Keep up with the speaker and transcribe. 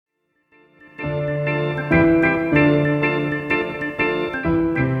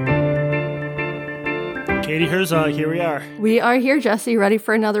Katie Herzog, here we are. We are here, Jesse, ready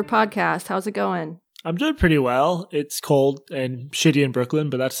for another podcast. How's it going? I'm doing pretty well. It's cold and shitty in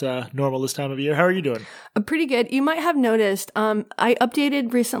Brooklyn, but that's normal this time of year. How are you doing? Pretty good. You might have noticed, I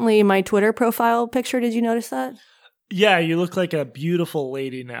updated recently my Twitter profile picture. Did you notice that? Yeah, you look like a beautiful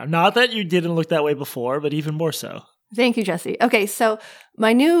lady now. Not that you didn't look that way before, but even more so. Thank you, Jesse. Okay, so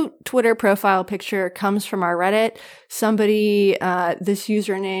my new Twitter profile picture comes from our Reddit. Somebody, this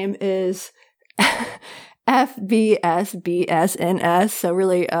username is FBSBSNS, so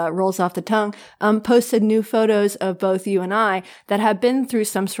really rolls off the tongue, posted new photos of both you and I that have been through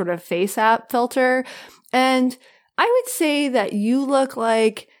some sort of face app filter. And I would say that you look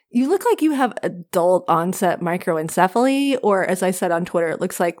like you have adult onset microencephaly, or as I said on Twitter, it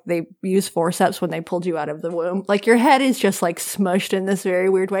looks like they used forceps when they pulled you out of the womb. Like your head is just like smushed in this very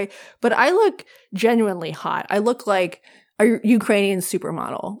weird way. But I look genuinely hot. I look like a Ukrainian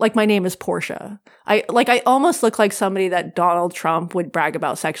supermodel. Like my name is Portia. I almost look like somebody that Donald Trump would brag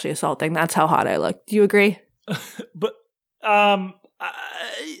about sexually assaulting. That's how hot I look. Do you agree? But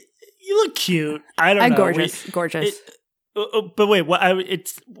you look cute. I don't know. Gorgeous. But wait,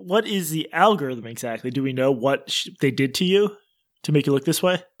 what is the algorithm exactly? Do we know what they did to you to make you look this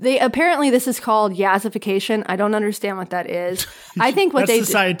way? Apparently this is called yazification. I don't understand what that is. I think what that's the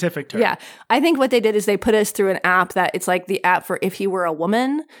scientific term. Yeah, I think what they did is they put us through an app that it's like the app for if you were a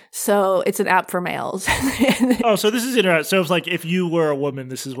woman. So it's an app for males. Oh, so this is interesting. So it's like if you were a woman,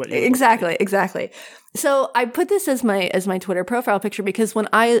 this is what you exactly. So I put this as my Twitter profile picture because when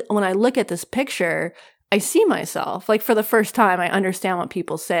I look at this picture, I see myself. Like for the first time, I understand what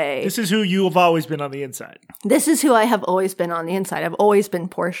people say. This is who you have always been on the inside. This is who I have always been on the inside. I've always been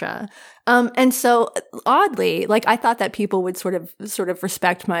Portia. And so oddly, like I thought that people would sort of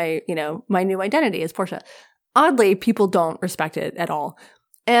respect my new identity as Portia. Oddly, people don't respect it at all.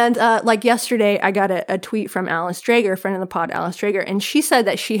 And like yesterday, I got a tweet from Alice Drager, friend of the pod, Alice Drager, and she said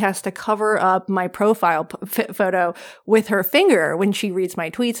that she has to cover up my profile photo with her finger when she reads my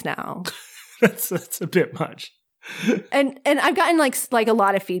tweets now. That's a bit much. And I've gotten like a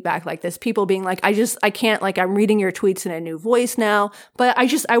lot of feedback like this. People being like, I can't, like, I'm reading your tweets in a new voice now. But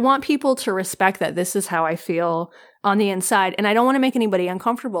I want people to respect that this is how I feel on the inside. And I don't want to make anybody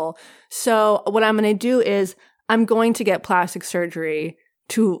uncomfortable. So what I'm going to do is I'm going to get plastic surgery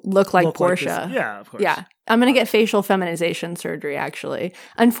to look like Portia. Like yeah, of course. Yeah. I'm going to get facial feminization surgery, actually.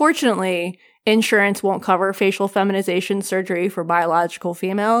 Unfortunately, insurance won't cover facial feminization surgery for biological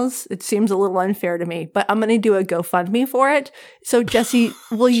females. It seems a little unfair to me, but I'm going to do a GoFundMe for it. So Jesse,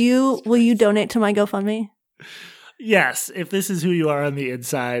 will you donate to my GoFundMe? Yes. If this is who you are on the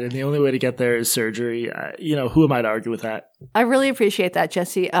inside and the only way to get there is surgery, who am I to argue with that? I really appreciate that,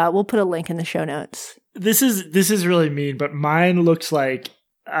 Jesse. We'll put a link in the show notes. This is really mean, but mine looks like,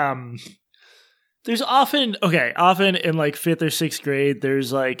 there's often in like 5th or 6th grade,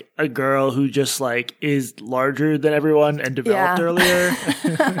 there's like a girl who just like is larger than everyone and developed earlier.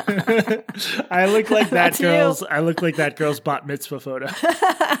 I look like that girl's bat mitzvah photo.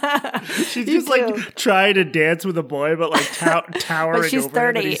 She's just like trying to dance with a boy, but like towering she's over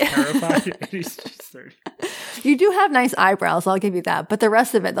 30. him, and he's terrified. And she's 30. You do have nice eyebrows, I'll give you that. But the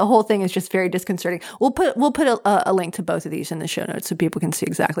rest of it, the whole thing is just very disconcerting. We'll put a link to both of these in the show notes so people can see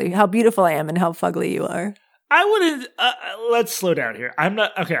exactly how beautiful I am and how fugly you are. I wouldn't. Let's slow down here. I'm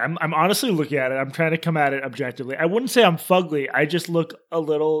not okay. I'm honestly looking at it. I'm trying to come at it objectively. I wouldn't say I'm fugly. I just look a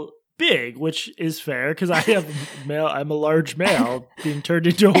little big, which is fair because I'm a large male being turned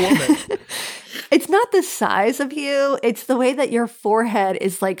into a woman. It's not the size of you. It's the way that your forehead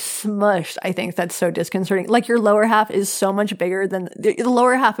is like smushed. I think that's so disconcerting. Like your lower half is so much bigger than the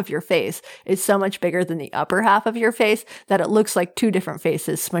lower half of your face is so much bigger than the upper half of your face that it looks like two different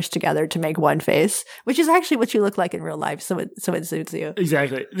faces smushed together to make one face, which is actually what you look like in real life. So it suits you.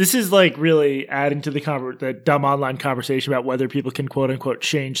 Exactly. This is like really adding to the dumb online conversation about whether people can quote unquote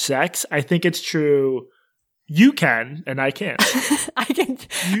change sex. I think it's true. You can, and I can't. I can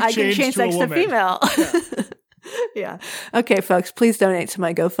change sex to female. Yeah. Yeah. Okay, folks, please donate to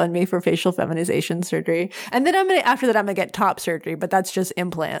my GoFundMe for facial feminization surgery. And then after that, I'm going to get top surgery, but that's just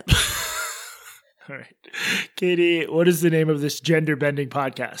implant. All right. Katie, what is the name of this gender-bending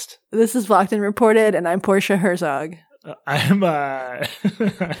podcast? This is Blocked and Reported, and I'm Portia Herzog. I'm not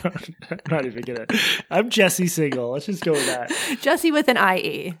even gonna. I'm Jesse Single. Let's just go with that. Jesse with an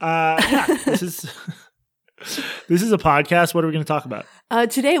IE. Yeah, this is a podcast. What are we going to talk about?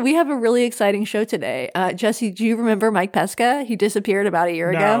 Today, we have a really exciting show today. Jesse, do you remember Mike Pesca? He disappeared about a year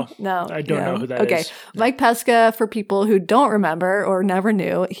ago. No, I don't know who that is. Okay. Mike Pesca, for people who don't remember or never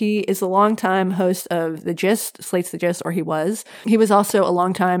knew, he is a longtime host of The Gist, Slate's The Gist, or he was. He was also a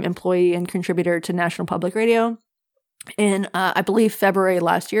longtime employee and contributor to National Public Radio. In, I believe, February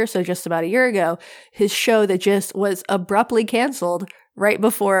last year, so just about a year ago, his show, The Gist, was abruptly canceled right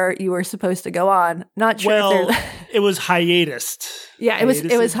before you were supposed to go on. Not sure if there's... it was hiatus. Yeah, it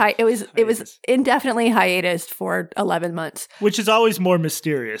was indefinitely hiatus for 11 months. Which is always more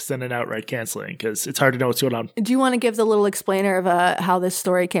mysterious than an outright canceling, because it's hard to know what's going on. Do you want to give the little explainer of how this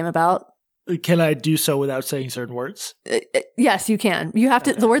story came about? Can I do so without saying certain words? Yes, you can. You have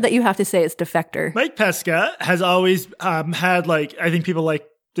to. The word that you have to say is defector. Mike Pesca has always had, like, I think people like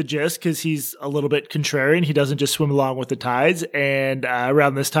The Gist because he's a little bit contrarian. He doesn't just swim along with the tides. And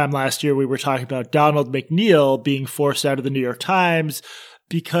around this time last year, we were talking about Donald McNeil being forced out of the New York Times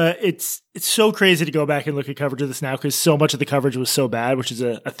because it's so crazy to go back and look at coverage of this now because so much of the coverage was so bad, which is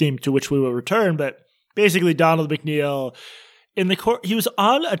a theme to which we will return. But basically, Donald McNeil... he was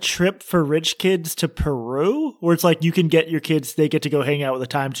on a trip for rich kids to Peru, where it's like you can get your kids, they get to go hang out with a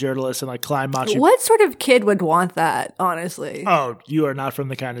Times journalist and like climb Machu Picchu. What sort of kid would want that, honestly? Oh, you are not from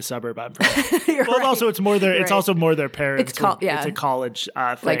the kind of suburb I'm from. Well, right. Also, it's more their. It's also more their parents. It's it's a college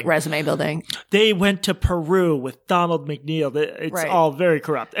thing. Like resume building. They went to Peru with Donald McNeil. It's all very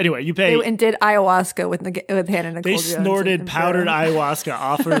corrupt. Anyway, you pay and did ayahuasca with Hannah Nicole They Jones snorted powdered ayahuasca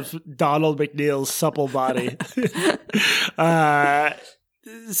off of Donald McNeil's supple body.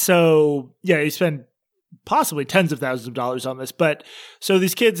 So yeah, he spent possibly tens of thousands of dollars on this. But so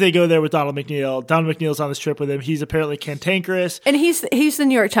these kids, they go there with Donald McNeil. Donald McNeil's on this trip with him. He's apparently cantankerous. And he's the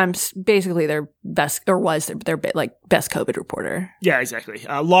New York Times, basically their best, or was their best COVID reporter. Yeah, exactly.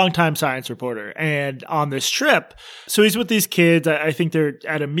 A longtime science reporter. And on this trip, so he's with these kids. I think they're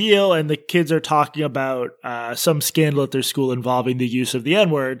at a meal and the kids are talking about some scandal at their school involving the use of the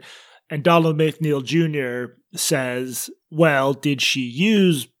N-word. And Donald McNeil Jr. says, well, did she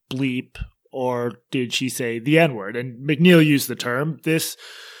use bleep or did she say the N-word? And McNeil used the term. This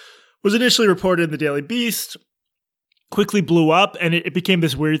was initially reported in the Daily Beast, quickly blew up, and it became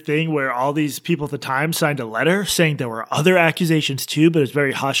this weird thing where all these people at the time signed a letter saying there were other accusations too, but it's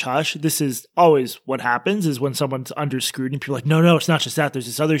very hush-hush. This is always what happens is when someone's under scrutiny, people are like, no, it's not just that, there's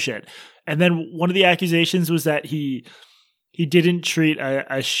this other shit. And then one of the accusations was that he didn't treat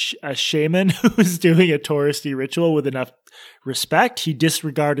a shaman who was doing a touristy ritual with enough respect. He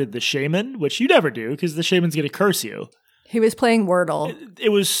disregarded the shaman, which you never do because the shaman's going to curse you. He was playing Wordle. It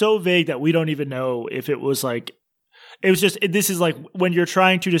was so vague that we don't even know if it was like, it was just, this is like when you're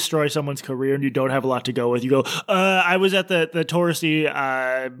trying to destroy someone's career and you don't have a lot to go with. You go, I was at the touristy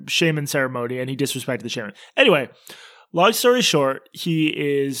shaman ceremony and he disrespected the shaman. Anyway, long story short, he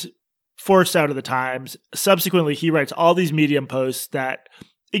is forced out of the Times. Subsequently, he writes all these Medium posts that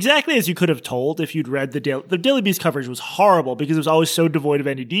exactly as you could have told if you'd read the Daily Beast coverage was horrible because it was always so devoid of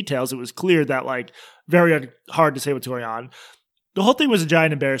any details. It was clear that like very hard to say what's going on. The whole thing was a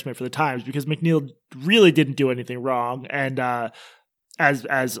giant embarrassment for the Times because McNeil really didn't do anything wrong. And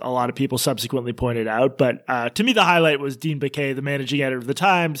as a lot of people subsequently pointed out. But to me, the highlight was Dean Baquet, the managing editor of the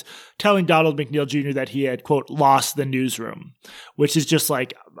Times, telling Donald McNeil Jr. that he had, quote, lost the newsroom, which is just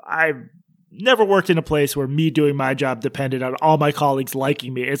like, I've never worked in a place where me doing my job depended on all my colleagues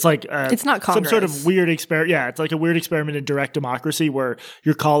liking me. It's like it's not Congress. Some sort of weird experiment. Yeah, it's like a weird experiment in direct democracy where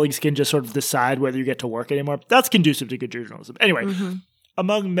your colleagues can just sort of decide whether you get to work anymore. That's conducive to good journalism. Anyway,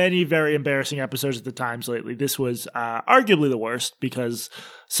 among many very embarrassing episodes of the Times lately, this was arguably the worst because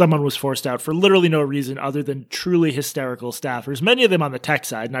someone was forced out for literally no reason other than truly hysterical staffers, many of them on the tech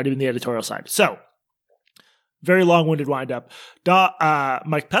side, not even the editorial side. So, very long-winded wind-up.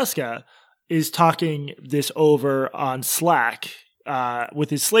 Mike Pesca is talking this over on Slack with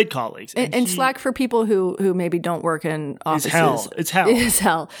his Slate colleagues. And Slack, for people who maybe don't work in offices. It's hell. It is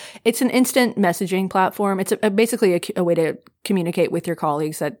hell. It's an instant messaging platform. It's basically a way to communicate with your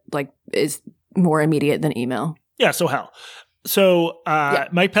colleagues that like is more immediate than email. Yeah, so hell. So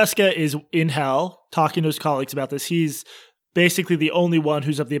Mike Pesca is in hell talking to his colleagues about this. He's basically the only one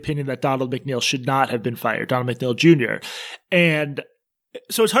who's of the opinion that Donald McNeil should not have been fired, Donald McNeil Jr. And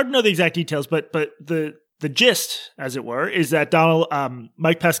so it's hard to know the exact details, but the gist, as it were, is that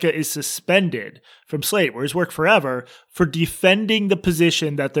Mike Pesca is suspended from Slate, where he's worked forever, for defending the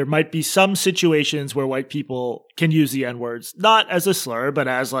position that there might be some situations where white people can use the N-words, not as a slur, but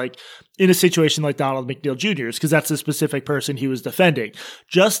as like in a situation like Donald McNeil Jr.'s, because that's the specific person he was defending.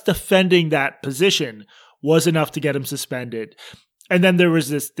 Just defending that position was enough to get him suspended. And then there was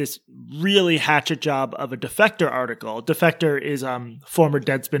this really hatchet job of a Defector article. Defector is former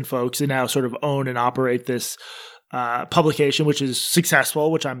Deadspin folks who now sort of own and operate this publication, which is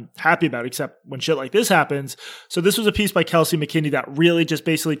successful, which I'm happy about, except when shit like this happens. So this was a piece by Kelsey McKinney that really just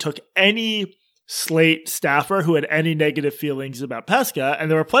basically took any Slate staffer who had any negative feelings about Pesca, and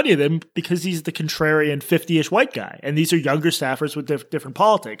there were plenty of them because he's the contrarian 50-ish white guy, and these are younger staffers with different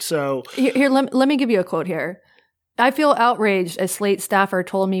politics. So here let me give you a quote here. I feel outraged, as Slate staffer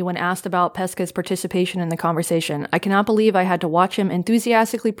told me when asked about Pesca's participation in the conversation. I cannot believe I had to watch him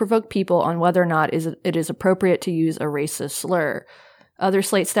enthusiastically provoke people on whether or not it is appropriate to use a racist slur. Other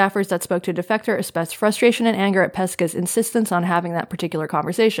Slate staffers that spoke to Defector expressed frustration and anger at Pesca's insistence on having that particular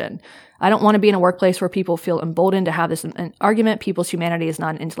conversation. I don't want to be in a workplace where people feel emboldened to have this an argument. People's humanity is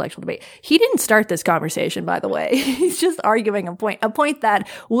not an intellectual debate. He didn't start this conversation, by the way. He's just arguing a point that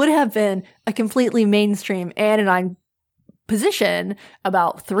would have been a completely mainstream anodyne position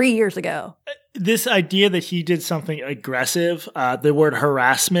about 3 years ago. This idea that he did something aggressive, the word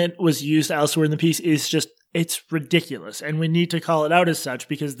harassment was used elsewhere in the piece, is just, it's ridiculous. And we need to call it out as such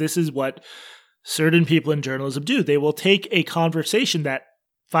because this is what certain people in journalism do. They will take a conversation that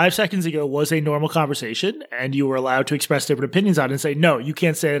 5 seconds ago was a normal conversation and you were allowed to express different opinions on it and say, no, you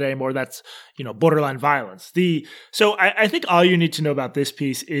can't say that anymore. That's, borderline violence. So I think all you need to know about this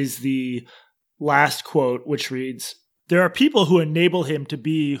piece is the last quote, which reads, "There are people who enable him to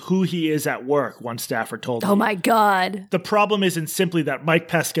be who he is at work," one staffer told me. Oh my God. "The problem isn't simply that Mike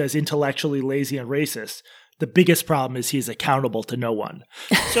Pesca is intellectually lazy and racist. The biggest problem is he's accountable to no one."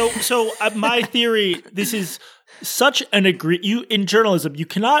 So my theory, this is such an in journalism, you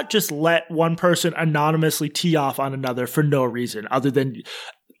cannot just let one person anonymously tee off on another for no reason other than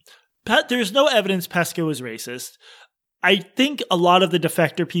there's no evidence Pesca was racist. I think a lot of the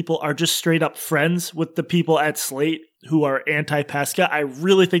Defector people are just straight up friends with the people at Slate who are anti-Pesca. I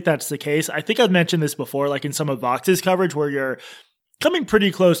really think that's the case. I think I've mentioned this before, like in some of Vox's coverage, where you're coming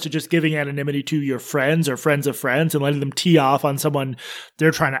pretty close to just giving anonymity to your friends or friends of friends and letting them tee off on someone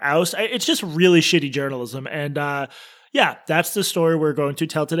they're trying to oust. It's just really shitty journalism. And yeah, that's the story we're going to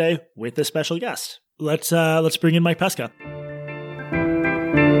tell today with a special guest. Let's bring in Mike Pesca.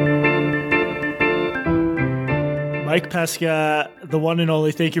 Mike Pesca, the one and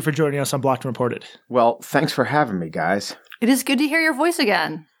only, thank you for joining us on Blocked and Reported. Well, thanks for having me, guys. It is good to hear your voice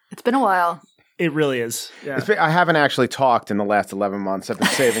again. It's been a while. It really is. Yeah. I haven't actually talked in the last 11 months. I've been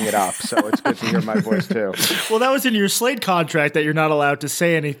saving it up, so it's good to hear my voice too. Well, that was in your Slate contract that you're not allowed to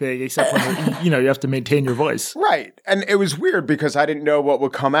say anything except when you have to maintain your voice. Right. And it was weird because I didn't know what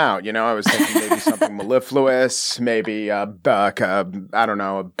would come out. I was thinking maybe something mellifluous, maybe I don't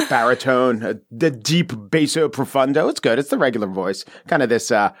know, a baritone, the deep basso profundo. It's good. It's the regular voice. Kind of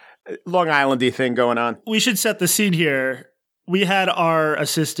this Long Island-y thing going on. We should set the scene here. We had our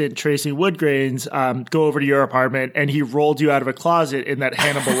assistant, Tracy Woodgrains, go over to your apartment, and he rolled you out of a closet in that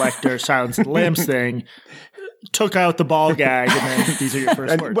Hannibal Lecter Silence of the Lambs thing, took out the ball gag, and then these are your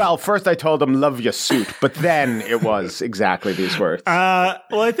first words. Well, first I told him, "Love your suit," but then it was exactly these words. Well,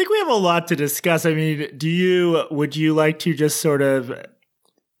 I think we have a lot to discuss. I mean, would you like to just sort of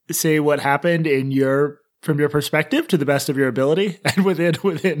say what happened from your perspective to the best of your ability and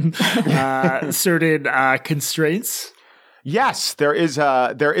within certain constraints? Yes, there is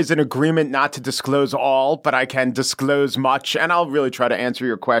an agreement not to disclose all, but I can disclose much, and I'll really try to answer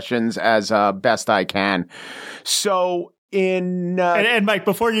your questions as best I can. So and Mike,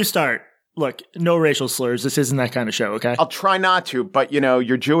 before you start, look, no racial slurs. This isn't that kind of show, okay? I'll try not to, but your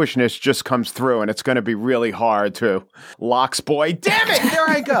Jewishness just comes through, and it's going to be really hard to. Locks boy, damn it! There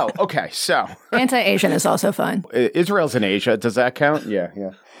I go. Okay, so anti-Asian is also fun. Israel's in Asia. Does that count?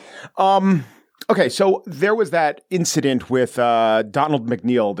 Yeah. Okay, so there was that incident with Donald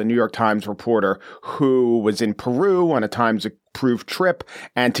McNeil, the New York Times reporter, who was in Peru on a Times-approved trip,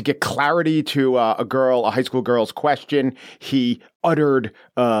 and to get clarity to a high school girl's question, he uttered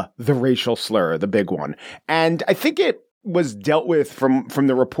the racial slur, the big one. And I think it was dealt with from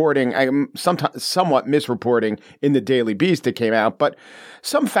the reporting, somewhat misreporting in the Daily Beast that came out, but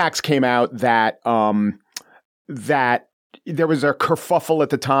some facts came out that there was a kerfuffle at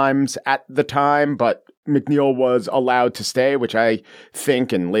the time, but McNeil was allowed to stay, which I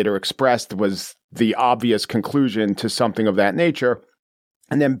think and later expressed was the obvious conclusion to something of that nature.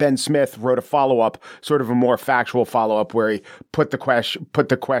 And then Ben Smith wrote a follow-up, sort of a more factual follow-up, where he put the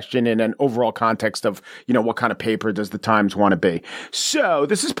question in an overall context of, what kind of paper does the Times want to be. So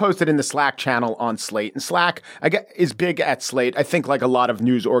this is posted in the Slack channel on Slate. And Slack is big at Slate, I think, like a lot of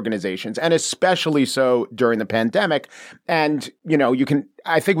news organizations, and especially so during the pandemic. And, you can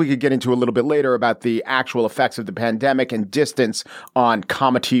I think we could get into a little bit later about the actual effects of the pandemic and distance on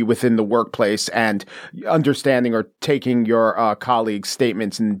comity within the workplace and understanding or taking your colleagues'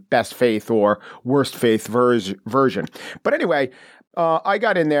 statements in best faith or worst faith version. But anyway, I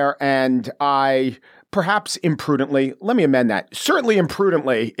got in there and I perhaps imprudently, let me amend that, certainly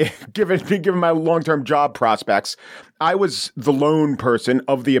imprudently, given my long-term job prospects, I was the lone person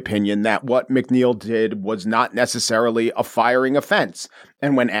of the opinion that what McNeil did was not necessarily a firing offense.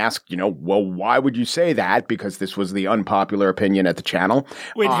 And when asked, well, why would you say that? Because this was the unpopular opinion at the channel.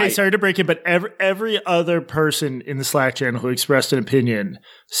 Wait, hey, sorry to break in, but every other person in the Slack channel who expressed an opinion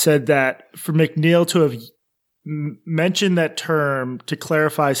said that for McNeil to have mentioned that term to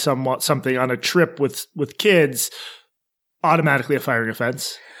clarify something on a trip with kids, automatically a firing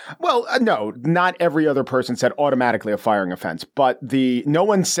offense. Well, no, not every other person said automatically a firing offense, but no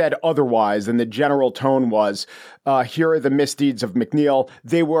one said otherwise. And the general tone was, here are the misdeeds of McNeil.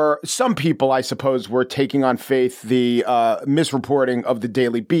 Some people, I suppose, were taking on faith the misreporting of the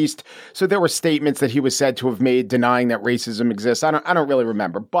Daily Beast. So there were statements that he was said to have made denying that racism exists. I don't really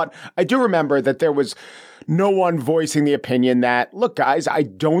remember, but I do remember that there was no one voicing the opinion that, look, guys, I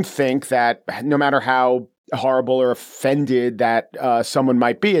don't think that no matter how horrible or offended that someone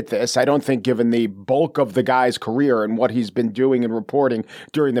might be at this, I don't think given the bulk of the guy's career and what he's been doing and reporting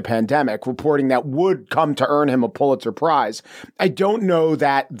during the pandemic, reporting that would come to earn him a Pulitzer Prize, I don't know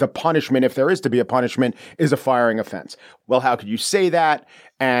that the punishment, if there is to be a punishment, is a firing offense. Well, how could you say that?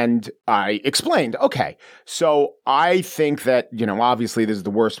 And I explained, okay, so I think that, obviously this is the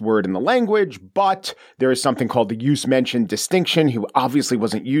worst word in the language, but there is something called the use mentioned distinction. He obviously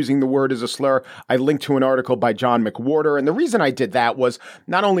wasn't using the word as a slur. I linked to an article by John McWhorter. And the reason I did that was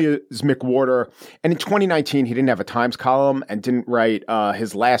not only is McWhorter, and in 2019, he didn't have a Times column and didn't write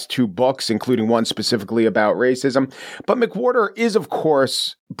his last two books, including one specifically about racism. But McWhorter is, of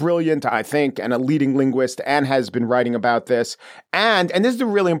course, brilliant, I think, and a leading linguist and has been writing about this. And this is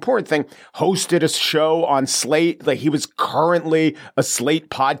the really important thing, hosted a show on Slate. Like, he was currently a Slate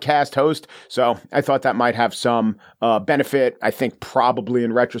podcast host. So I thought that might have some benefit. I think probably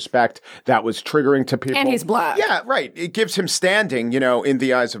in retrospect that was triggering to people. And he's black. Yeah, right. It gives him standing, in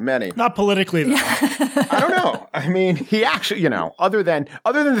the eyes of many. Not politically, though. I don't know. I mean, he actually, other than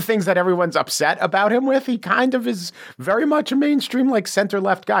the things that everyone's upset about him with, he kind of is very much a mainstream, like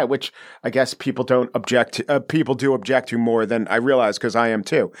center-left guy, which I guess people do object to more than I realize, because I am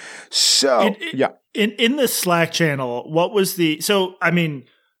too. So, yeah. In the Slack channel, what was the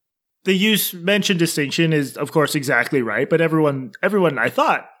use mentioned distinction is, of course, exactly right, but everyone I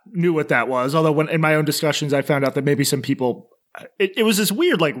thought knew what that was. Although when in my own discussions, I found out that maybe some people, it was this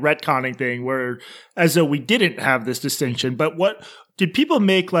weird like retconning thing where as though we didn't have this distinction. But what did people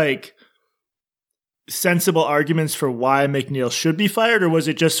make like sensible arguments for why McNeil should be fired, or was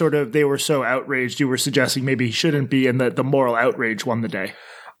it just sort of they were so outraged you were suggesting maybe he shouldn't be, and the moral outrage won the day?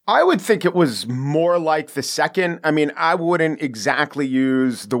 I would think it was more like the second. I mean, I wouldn't exactly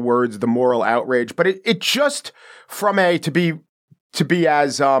use the words the moral outrage, but it just to be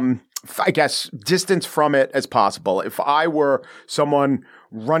as I guess distance from it as possible. If I were someone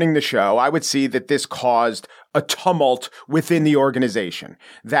running the show, I would see that this caused a tumult within the organization,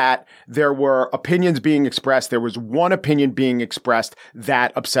 that there were opinions being expressed. There was one opinion being expressed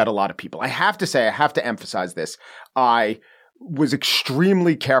that upset a lot of people. I have to emphasize this. I was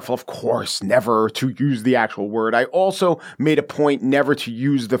extremely careful, of course, never to use the actual word. I also made a point never to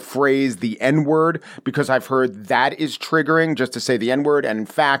use the phrase the N-word, because I've heard that is triggering, just to say the N-word. And in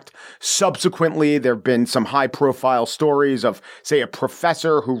fact, subsequently, there have been some high-profile stories of, say, a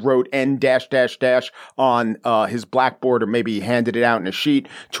professor who wrote N -- on his blackboard, or maybe he handed it out in a sheet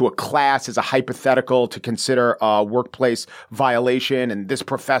to a class as a hypothetical to consider a workplace violation. And this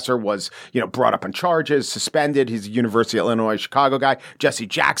professor was, brought up on charges, suspended. He's a University of Illinois Chicago guy. Jesse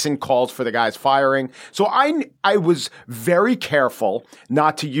Jackson calls for the guy's firing. So I was very careful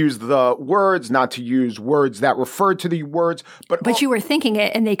not to use the words, not to use words that referred to the words. But you were thinking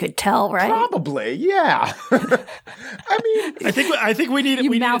it and they could tell, right? Probably, yeah. I mean, I think we need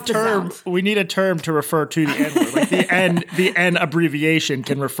a term. We need a term to refer to the N-word. Like the N abbreviation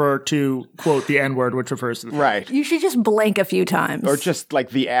can refer to, quote, the N-word, which refers to the right. You should just blank a few times. Or just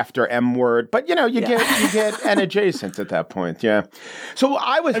like the after M word. But you get N adjacent at that point. Yeah. So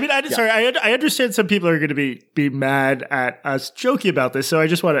I understand some people are going to be mad at us joking about this. So I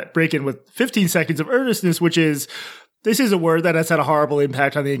just want to break in with 15 seconds of earnestness, which is, this is a word that has had a horrible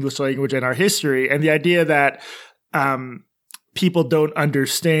impact on the English language and our history. And the idea that people don't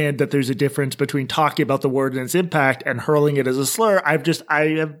understand that there's a difference between talking about the word and its impact and hurling it as a slur, I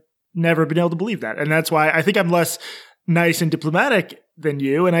have never been able to believe that. And that's why I think I'm less nice and diplomatic than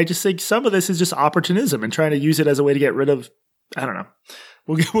you. And I just think some of this is just opportunism and trying to use it as a way to get rid of, I don't know.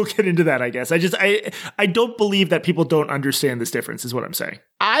 We'll get into that, I guess. I don't believe that people don't understand this difference is what I'm saying.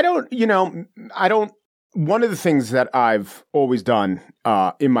 One of the things that I've always done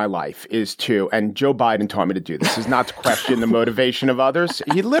in my life is and Joe Biden taught me to do this, is not to question the motivation of others.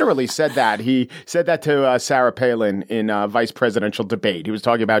 He literally said that. He said that to Sarah Palin in a vice presidential debate. He was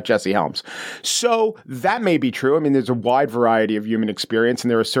talking about Jesse Helms. So that may be true. I mean, there's a wide variety of human experience, and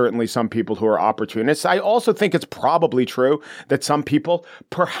there are certainly some people who are opportunists. I also think it's probably true that some people,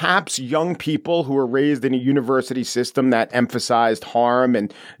 perhaps young people who were raised in a university system that emphasized harm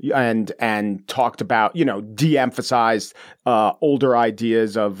and talked about, de-emphasized older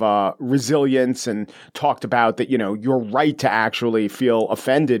ideas of resilience and talked about that, your right to actually feel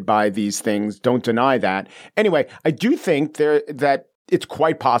offended by these things. Don't deny that. Anyway, I do think that it's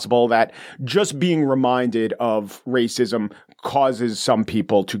quite possible that just being reminded of racism causes some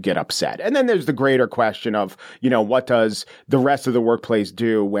people to get upset. And then there's the greater question of, what does the rest of the workplace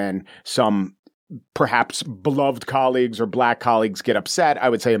do when some perhaps beloved colleagues or black colleagues get upset? I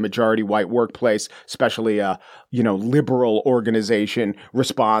would say a majority white workplace, especially a, liberal organization,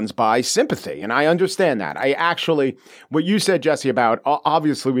 responds by sympathy. And I understand that. What you said, Jesse, about,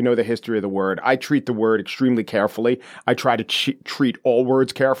 obviously we know the history of the word. I treat the word extremely carefully. I try to treat all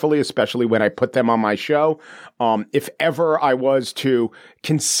words carefully, especially when I put them on my show. If ever I was to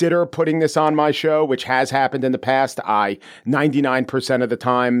consider putting this on my show, which has happened in the past, I 99% of the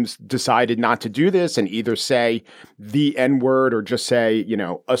times decided not to do this and either say the N-word or just say,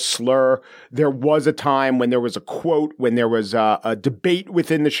 a slur. There was a time when there was a quote, when there was a debate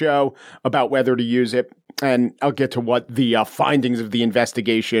within the show about whether to use it. And I'll get to what the findings of the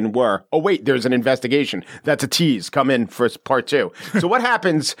investigation were. Oh, wait, there's an investigation. That's a tease. Come in for part 2. So what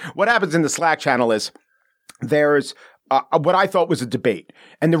happens in the Slack channel is there's what I thought was a debate.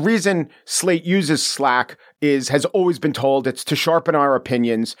 And the reason Slate uses Slack has always been told it's to sharpen our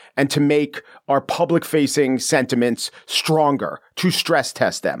opinions and to make our public-facing sentiments stronger, to stress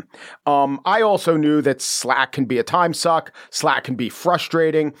test them. I also knew that Slack can be a time suck. Slack can be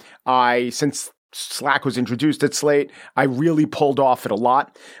frustrating. Since Slack was introduced at Slate, I really pulled off it a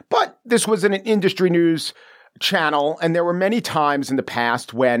lot. But this was an industry news channel, and there were many times in the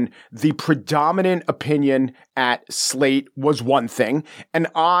past when the predominant opinion at Slate was one thing, and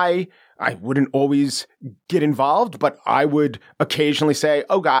I wouldn't always get involved, but I would occasionally say,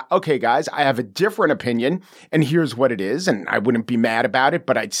 oh, God, okay, guys, I have a different opinion, and here's what it is, and I wouldn't be mad about it,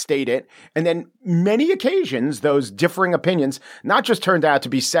 but I'd state it. And then many occasions, those differing opinions not just turned out to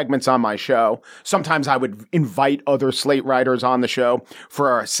be segments on my show. Sometimes I would invite other Slate writers on the show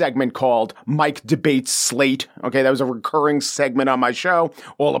for a segment called Mike Debates Slate. Okay, that was a recurring segment on my show,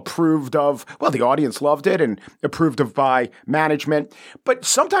 all approved of. Well, the audience loved it and approved of by management. But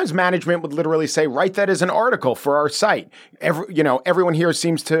sometimes management would literally say, write that as an article for our site. Everyone here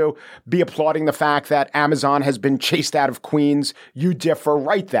seems to be applauding the fact that Amazon has been chased out of Queens. You differ,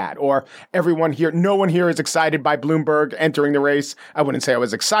 write that. Or no one here is excited by Bloomberg entering the race. I wouldn't say I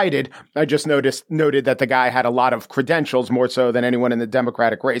was excited. I just noted that the guy had a lot of credentials, more so than anyone in the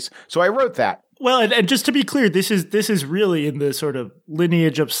Democratic race. So I wrote that. Well, and just to be clear, this is really in the sort of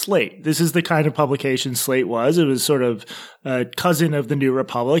lineage of Slate. This is the kind of publication Slate was. It was sort of a cousin of the New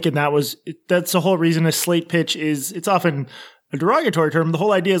Republic, and that's the whole reason a Slate pitch it's often a derogatory term. The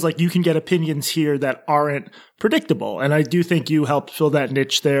whole idea is like you can get opinions here that aren't predictable, and I do think you helped fill that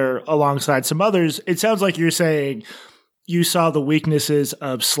niche there alongside some others. It sounds like you're saying you saw the weaknesses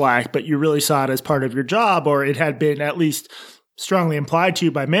of Slack, but you really saw it as part of your job, or it had been at least strongly implied to you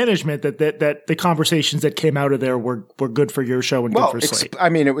by management that the conversations that came out of there were good for your show and good for Slate.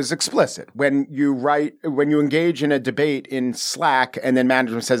 It was explicit. When you engage in a debate in Slack and then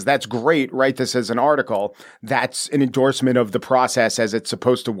management says, that's great, write this as an article, that's an endorsement of the process as it's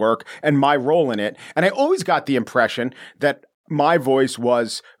supposed to work and my role in it. And I always got the impression that my voice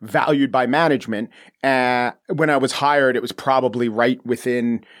was valued by management. When I was hired, it was probably right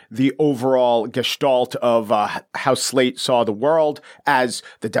within the overall gestalt of how Slate saw the world as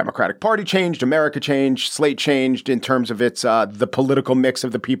the Democratic Party changed, America changed, Slate changed in terms of its the political mix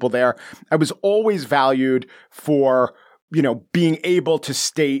of the people there. I was always valued for being able to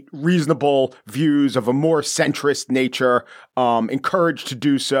state reasonable views of a more centrist nature, encouraged to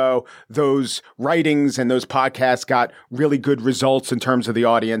do so. Those writings and those podcasts got really good results in terms of the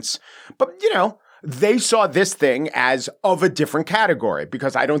audience. But, they saw this thing as of a different category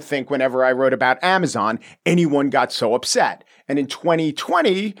because I don't think whenever I wrote about Amazon, anyone got so upset. And in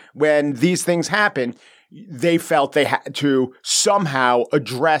 2020, when these things happened, they felt they had to somehow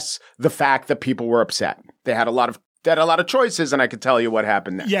address the fact that people were upset. They had a lot of had a lot of choices, and I could tell you what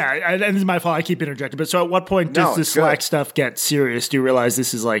happened next. Yeah, and this is my fault. I keep interjecting. But so at what point does the Slack stuff get serious? Do you realize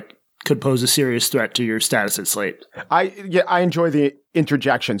this is could pose a serious threat to your status at Slate? I enjoy the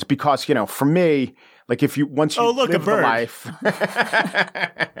interjections because, for me, if you live the life.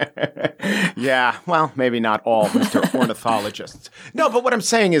 Yeah, well, maybe not all, Mr. Ornithologists. No, but what I'm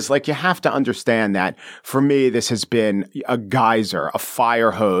saying is you have to understand that for me, this has been a geyser, a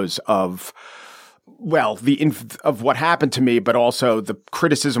fire hose of of what happened to me, but also the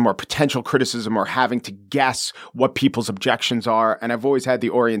criticism or potential criticism or having to guess what people's objections are. And I've always had the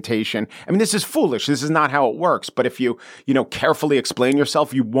orientation. I mean, this is foolish. This is not how it works. But if you carefully explain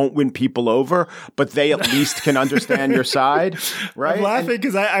yourself, you won't win people over, but they at least can understand your side, right? I'm laughing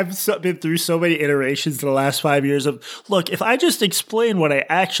because I've been through so many iterations in the last 5 years of, look, if I just explain what I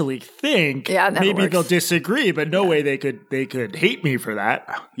actually think, maybe they'll disagree, but no way they could hate me for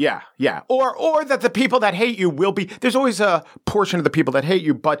that. Yeah. Or that the people that hate you will be, there's always a portion of the people that hate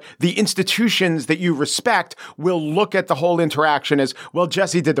you, but the institutions that you respect will look at the whole interaction as, well,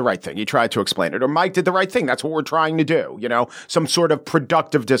 Jesse did the right thing. He tried to explain it. Or Mike did the right thing. That's what we're trying to do, some sort of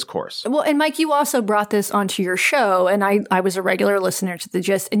productive discourse. Well, and Mike, you also brought this onto your show, and I was a regular listener to The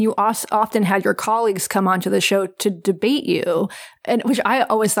Gist, and you often had your colleagues come onto the show to debate you, and which I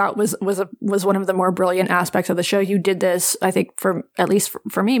always thought was one of the more brilliant aspects of the show. You did this, I think, at least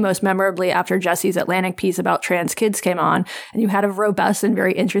for me, most memorably after Jesse's Atlantic piece about trans kids came on, and you had a robust and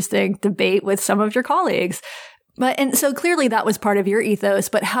very interesting debate with some of your colleagues. And so clearly that was part of your ethos,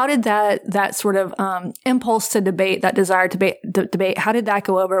 but how did that sort of impulse to debate, that desire to debate, how did that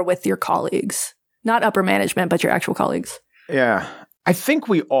go over with your colleagues? Not upper management, but your actual colleagues. Yeah. I think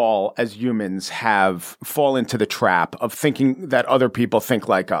we all, as humans, have fallen into the trap of thinking that other people think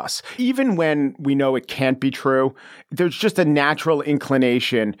like us. Even when we know it can't be true, there's just a natural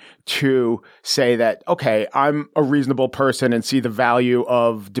inclination to say that, okay, I'm a reasonable person and see the value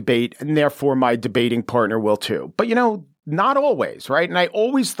of debate, and therefore my debating partner will too. But not always, right? And I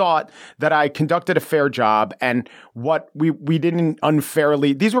always thought that I conducted a fair job, and what we didn't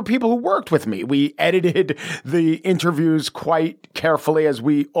unfairly, these were people who worked with me. We edited the interviews quite carefully, as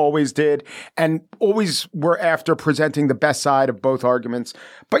we always did, and always were after presenting the best side of both arguments.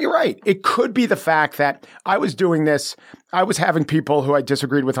 But you're right. It could be the fact that I was doing this. I was having people who I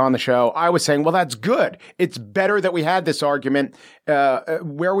disagreed with on the show. I was saying, well, that's good. It's better that we had this argument.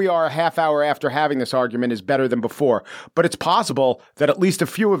 Where we are a half hour after having this argument is better than before. But it's possible that at least a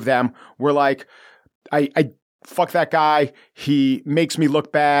few of them were like, I fuck that guy. He makes me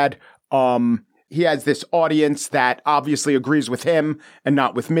look bad. He has this audience that obviously agrees with him and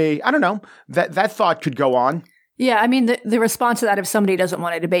not with me. I don't know. That thought could go on. Yeah, I mean, the response to that, if somebody doesn't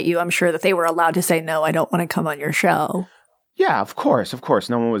want to debate you, I'm sure that they were allowed to say, no, I don't want to come on your show. Yeah, of course.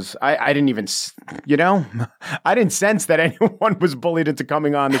 No one was, I didn't even, I didn't sense that anyone was bullied into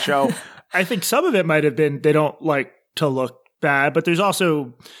coming on the show. I think some of it might have been they don't like to look bad, but there's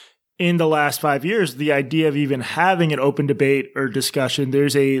also, in the last 5 years, the idea of even having an open debate or discussion,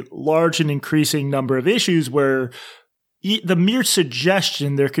 there's a large and increasing number of issues where the mere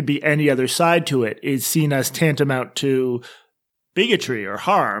suggestion there could be any other side to it is seen as tantamount to bigotry or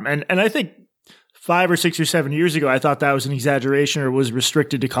harm. And I think 5 or 6 or 7 years ago, I thought that was an exaggeration or was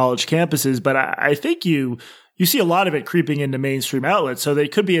restricted to college campuses. But I think you see a lot of it creeping into mainstream outlets. So there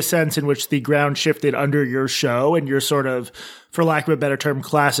could be a sense in which the ground shifted under your show and your sort of, for lack of a better term,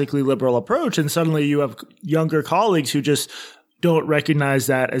 classically liberal approach. And suddenly you have younger colleagues who just don't recognize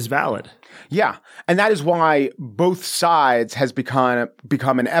that as valid. Yeah. And that is why both sides has become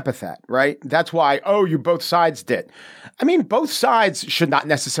an epithet, right? That's why, you both sides did. I mean, both sides should not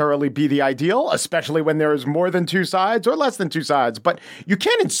necessarily be the ideal, especially when there is more than two sides or less than two sides. But you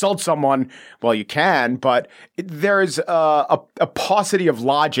can't insult someone. Well, you can, but there is a paucity of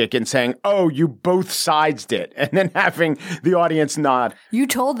logic in saying, you both sides did, and then having the audience nod. You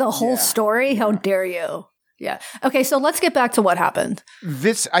told the whole story? How dare you? Yeah. Okay, so let's get back to what happened.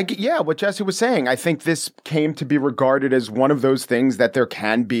 What Jesse was saying. I think this came to be regarded as one of those things that there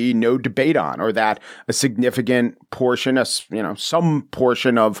can be no debate on, or that a significant portion, some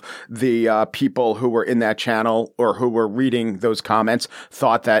portion of the people who were in that channel or who were reading those comments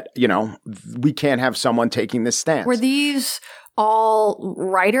thought that, we can't have someone taking this stance. Were these all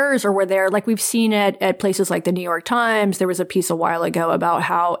writers, or were there, like we've seen it at places like the New York Times? There was a piece a while ago about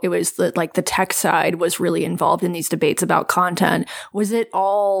how it was the tech side was really involved in these debates about content. Was it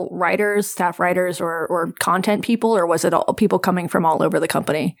all writers, staff writers, or content people, or was it all people coming from all over the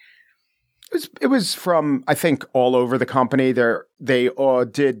company? It was from, I think, all over the company. They all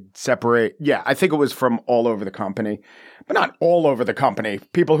did separate. Yeah, I think it was from all over the company, but not all over the company.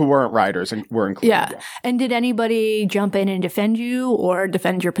 People who weren't writers were included. Yeah. And did anybody jump in and defend you or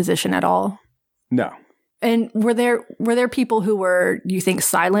defend your position at all? No. And were there people who were, you think,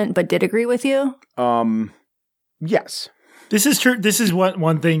 silent but did agree with you? Yes. This is true. This is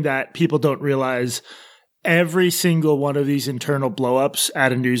one thing that people don't realize. Every single one of these internal blowups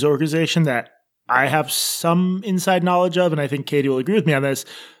at a news organization that I have some inside knowledge of, and I think Katie will agree with me on this,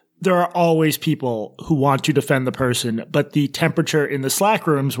 there are always people who want to defend the person, but the temperature in the Slack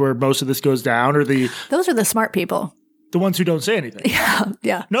rooms where most of this goes down those are the smart people. The ones who don't say anything.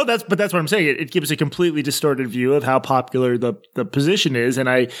 Yeah. No, that's what I'm saying. It gives a completely distorted view of how popular the position is. And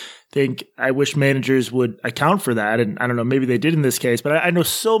I think I wish managers would account for that. And I don't know, maybe they did in this case, but I know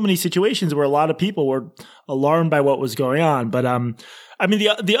so many situations where a lot of people were alarmed by what was going on. But I mean,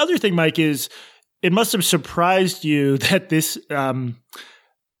 the other thing, Mike, is it must have surprised you that this,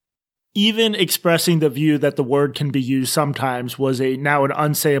 even expressing the view that the word can be used sometimes was now an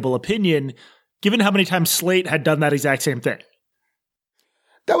unsayable opinion, given how many times Slate had done that exact same thing.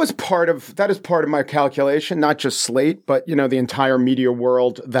 That is part of my calculation, not just Slate, but the entire media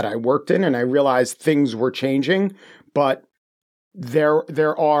world that I worked in, and I realized things were changing, but there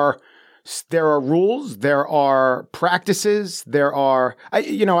are rules, there are practices,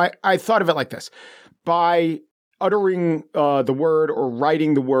 I thought of it like this. By uttering the word or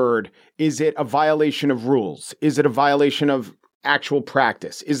writing the word, is it a violation of rules? Is it a violation of actual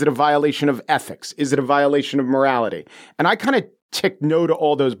practice? Is it a violation of ethics? Is it a violation of morality? And I kind of tick no to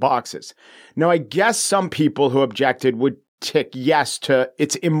all those boxes. Now, I guess some people who objected would tick yes to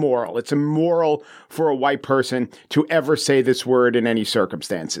it's immoral. It's immoral for a white person to ever say this word in any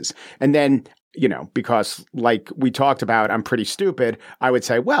circumstances. And then, because like we talked about, I'm pretty stupid, I would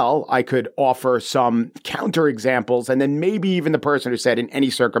say, well, I could offer some counter examples. And then maybe even the person who said in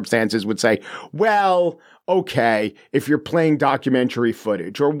any circumstances would say, well, okay, if you're playing documentary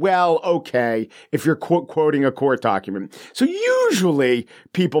footage, or well, okay, if you're quoting a court document. So usually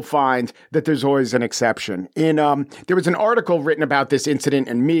people find that there's always an exception. There was an article written about this incident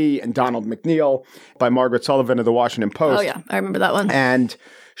and me and Donald McNeil by Margaret Sullivan of the Washington Post. Oh yeah, I remember that one. And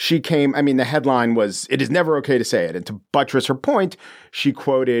she came, the headline was, "It is never okay to say it." And to buttress her point, she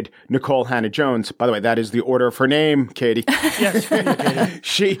quoted Nicole Hannah-Jones. By the way, that is the order of her name, Katie. Yes, Katie.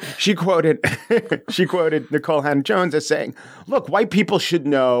 She quoted Nicole Hannah-Jones as saying, "Look, white people should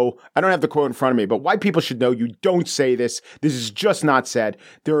know," I don't have the quote in front of me, but white people should know you don't say this. This is just not said.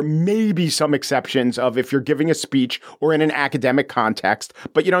 There are maybe some exceptions of if you're giving a speech or in an academic context,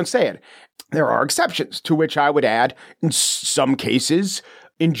 but you don't say it. There are exceptions, to which I would add, in some cases,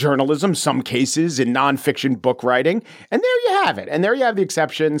 in journalism, some cases in nonfiction book writing. And there you have it. And there you have the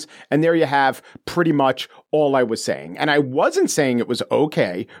exceptions. And there you have pretty much all I was saying. And I wasn't saying it was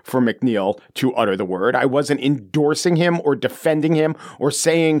okay for McNeil to utter the word. I wasn't endorsing him or defending him or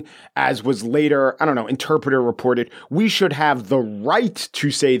saying, as was later, interpreter reported, we should have the right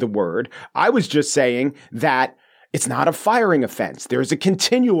to say the word. I was just saying that it's not a firing offense. There's a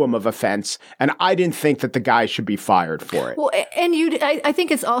continuum of offense, and I didn't think that the guy should be fired for it. Well, and I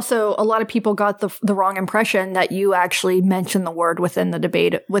think it's also a lot of people got the wrong impression that you actually mentioned the word within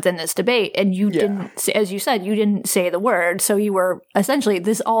this debate, and you didn't, as you said, you didn't say the word. So you were essentially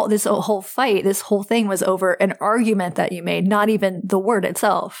this whole thing was over an argument that you made, not even the word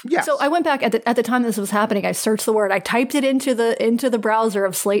itself. Yes. So I went back at the time this was happening. I searched the word. I typed it into the browser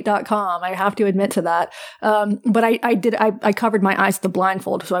of Slate.com. I have to admit to that. But I covered my eyes with the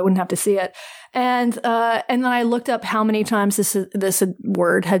blindfold so I wouldn't have to see it. And then I looked up how many times this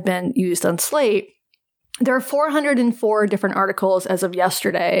word had been used on Slate. There are 404 different articles as of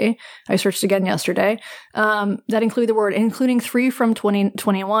yesterday. I searched again yesterday, that include the word, including 3 from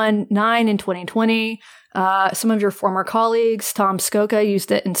 2021, 9 in 2020. Some of your former colleagues, Tom Skoka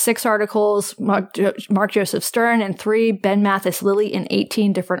used it in 6 articles, Mark Joseph Stern in 3, Ben Mathis Lilly in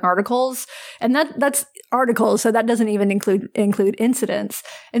 18 different articles. And that's articles, so that doesn't even include incidents.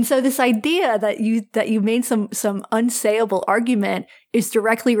 And so this idea that you made some unsayable argument is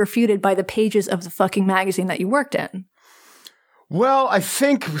directly refuted by the pages of the fucking magazine that you worked in. Well, I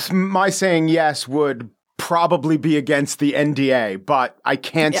think my saying yes would probably be against the NDA, but I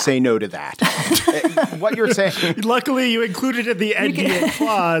can't say no to that. What you're saying. Luckily, you included in the NDA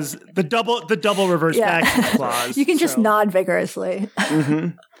clause the double reverse back clause. You can just nod vigorously.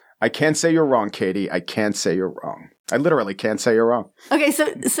 Mm-hmm. I can't say you're wrong, Katie. I can't say you're wrong. I literally can't say you're wrong. Okay,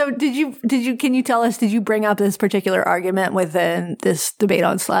 so can you tell us, did you bring up this particular argument within this debate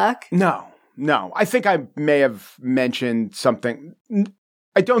on Slack? No. I think I may have mentioned something.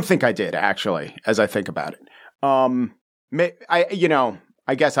 I don't think I did, actually, as I think about it.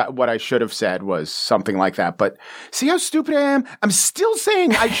 I guess what I should have said was something like that. But see how stupid I am? I'm still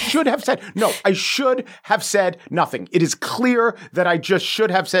saying I should have said, no, I should have said nothing. It is clear that I just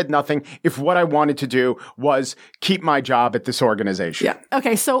should have said nothing if what I wanted to do was keep my job at this organization. Yeah.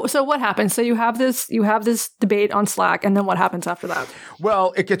 Okay. So what happens? So you have this debate on Slack, and then what happens after that?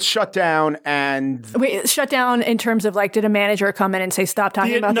 Well, it gets shut down and... Wait, shut down in terms of did a manager come in and say, stop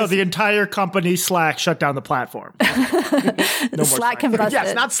talking about this? No, the entire company Slack shut down the platform. No Slack can bust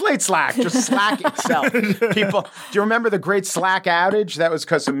Yes, not Slate Slack, just Slack itself. People, do you remember the great Slack outage? That was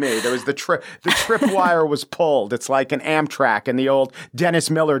because of me. There was the tripwire was pulled. It's like an Amtrak in the old Dennis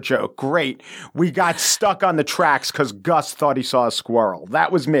Miller joke. Great. We got stuck on the tracks because Gus thought he saw a squirrel.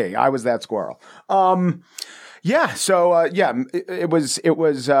 That was me. I was that squirrel. It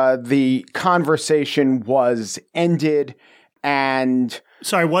was the conversation was ended and...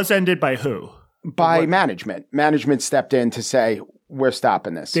 Sorry, was ended by who? By management. Management stepped in to say, we're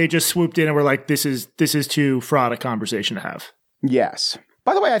stopping this. They just swooped in and were like, this is too fraught a conversation to have. Yes.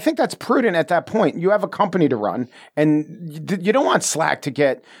 By the way, I think that's prudent at that point. You have a company to run, and you don't want Slack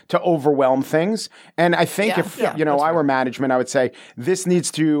to overwhelm things. And I think if I were management, I would say this needs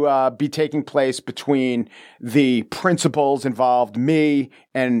to be taking place between the principals involved, me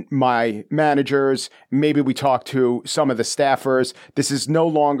and my managers. Maybe we talk to some of the staffers. This is no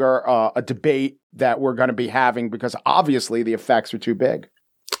longer a debate that we're going to be having because obviously the effects are too big.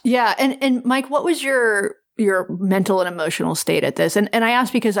 Yeah. And Mike, what was your mental and emotional state at this? And I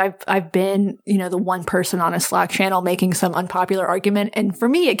ask because I've been, the one person on a Slack channel making some unpopular argument. And for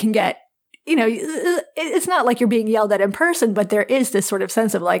me, it can get, it's not like you're being yelled at in person, but there is this sort of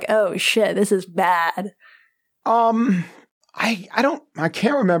sense of oh shit, this is bad. I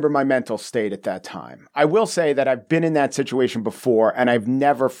can't remember my mental state at that time. I will say that I've been in that situation before and I've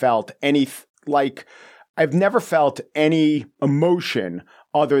never felt any emotion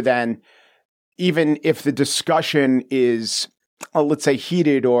other than even if the discussion is, let's say,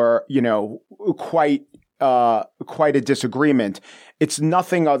 heated or, quite a disagreement, it's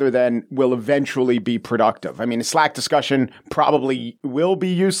nothing other than will eventually be productive. I mean, a Slack discussion probably will be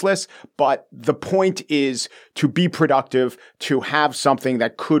useless, but the point is to be productive, to have something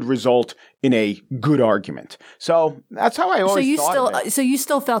that could result in a good argument. So that's how I always thought of it. So you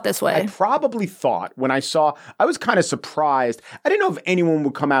still felt this way? I probably thought when I was kind of surprised. I didn't know if anyone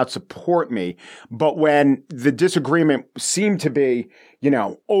would come out support me, but when the disagreement seemed to be,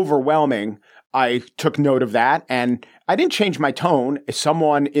 overwhelming, I took note of that and I didn't change my tone.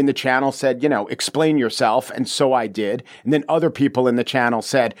 Someone in the channel said, explain yourself. And so I did. And then other people in the channel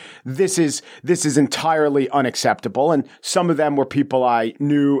said, this is entirely unacceptable. And some of them were people I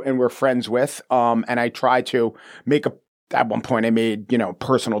knew and were friends with. And I tried to at one point I made,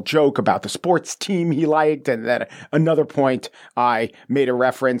 personal joke about the sports team he liked. And then another point I made a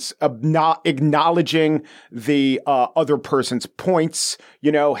reference of not acknowledging the other person's points.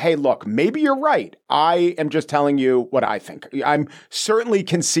 Hey, look, maybe you're right. I am just telling you what I think. I'm certainly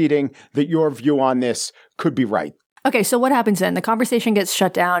conceding that your view on this could be right. Okay, so what happens then? The conversation gets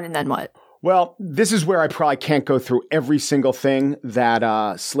shut down and then what? Well, this is where I probably can't go through every single thing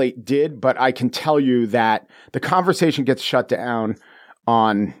that Slate did, but I can tell you that the conversation gets shut down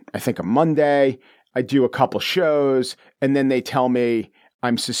on, I think, a Monday. I do a couple shows, and then they tell me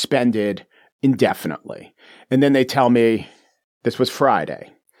I'm suspended indefinitely. And then they tell me this was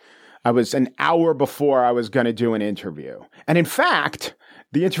Friday. I was an hour before I was going to do an interview. And in fact,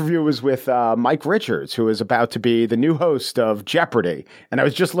 the interview was with Mike Richards, who is about to be the new host of Jeopardy! And I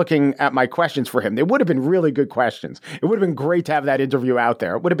was just looking at my questions for him. They would have been really good questions. It would have been great to have that interview out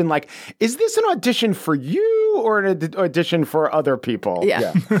there. It would have been like, is this an audition for you or an audition for other people?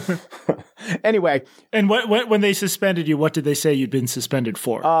 Yeah. Anyway. And when they suspended you, what did they say you'd been suspended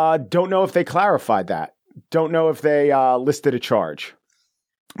for? Don't know if they clarified that. Don't know if they listed a charge.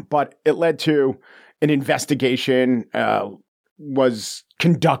 But it led to an investigation was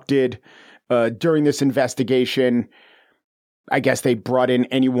conducted. During this investigation, I guess they brought in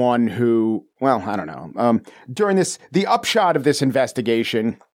anyone who, well, I don't know. The upshot of this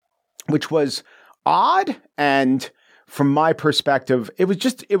investigation, which was odd, and from my perspective, it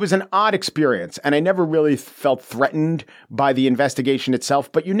was an odd experience. And I never really felt threatened by the investigation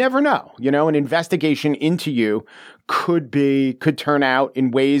itself, but you never know. An investigation into you could turn out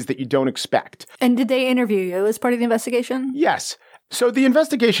in ways that you don't expect. And did they interview you as part of the investigation? Yes. So the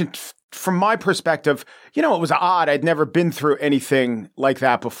investigation, from my perspective, it was odd. I'd never been through anything like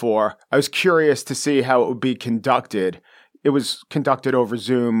that before. I was curious to see how it would be conducted. It was conducted over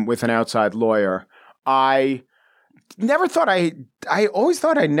Zoom with an outside lawyer. I never thought I always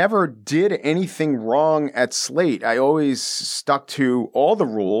thought I never did anything wrong at Slate. I always stuck to all the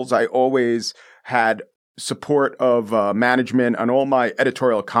rules. I always had support of management on all my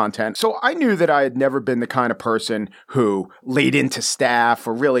editorial content. So I knew that I had never been the kind of person who laid into staff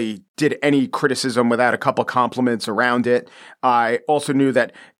or really did any criticism without a couple compliments around it. I also knew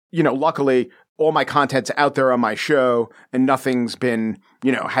that, luckily all my content's out there on my show and nothing's been,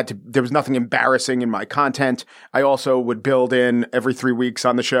 there was nothing embarrassing in my content. I also would build in every 3 weeks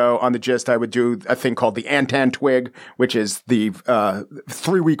on the show, on the gist, I would do a thing called the Antan Twig, which is the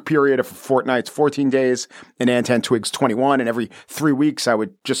 3-week period of fortnights, 14 days, and Antan Twig's 21. And every 3 weeks, I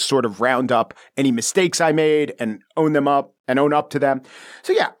would just sort of round up any mistakes I made and own up to them.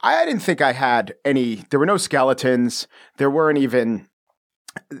 So yeah, I didn't think I had there were no skeletons. There were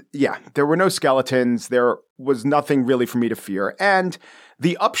no skeletons. There was nothing really for me to fear. And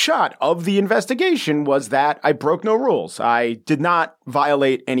the upshot of the investigation was that I broke no rules. I did not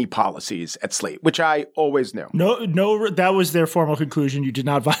violate any policies at Slate, which I always knew. No, that was their formal conclusion. You did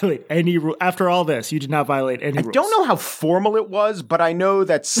not violate any rule. After all this, you did not violate any rules. I don't know how formal it was, but I know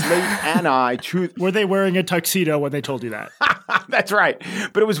that Slate and I... Were they wearing a tuxedo when they told you that? That's right.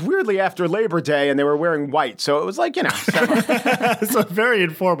 But it was weirdly after Labor Day, and they were wearing white. So it was like, It's a very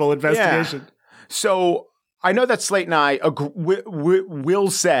informal investigation. Yeah. So I know that Slate and I will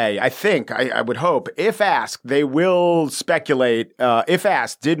say, I would hope, if asked, they will speculate, if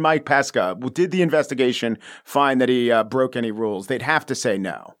asked, did Mike Pesca, did the investigation find that he broke any rules? They'd have to say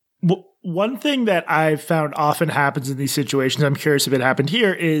no. Well, one thing that I've found often happens in these situations, I'm curious if it happened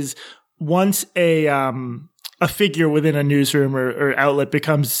here, is once a figure within a newsroom or outlet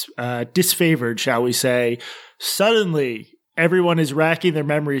becomes disfavored, shall we say, suddenly everyone is racking their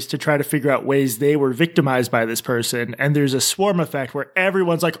memories to try to figure out ways they were victimized by this person. And there's a swarm effect where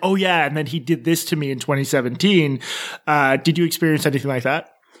everyone's like, oh yeah, and then he did this to me in 2017. Did you experience anything like that?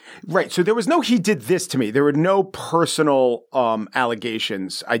 Right. So there was no he did this to me. There were no personal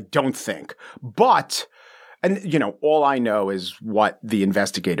allegations, I don't think. But, and all I know is what the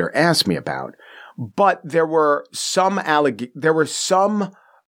investigator asked me about. But there was some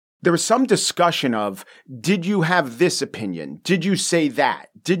discussion of, did you have this opinion? Did you say that?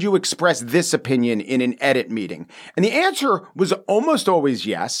 Did you express this opinion in an edit meeting? And the answer was almost always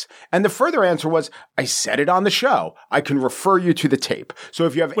yes. And the further answer was, I said it on the show. I can refer you to the tape. So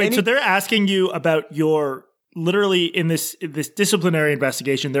if you have so they're asking you about literally in this disciplinary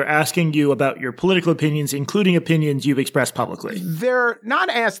investigation, they're asking you about your political opinions, including opinions you've expressed publicly. They're not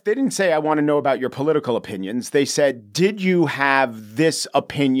asked. They didn't say, I want to know about your political opinions. They said, did you have this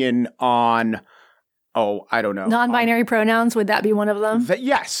opinion on, I don't know. Non-binary pronouns, would that be one of them?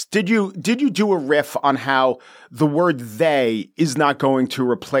 Yes. Did you do a riff on how the word they is not going to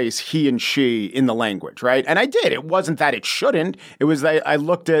replace he and she in the language, right? And I did. It wasn't that it shouldn't. It was that I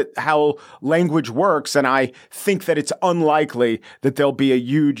looked at how language works, and I think that it's unlikely that there'll be a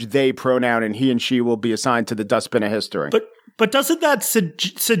huge they pronoun and he and she will be assigned to the dustbin of history. But doesn't that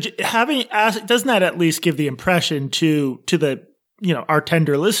doesn't that at least give the impression to the our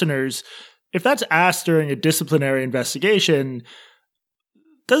tender listeners, if that's asked during a disciplinary investigation,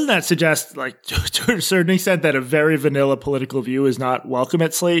 doesn't that suggest, to a certain extent, that a very vanilla political view is not welcome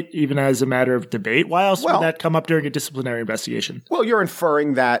at Slate, even as a matter of debate? Why else would that come up during a disciplinary investigation? Well, you're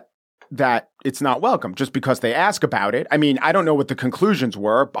inferring that it's not welcome just because they ask about it. I mean, I don't know what the conclusions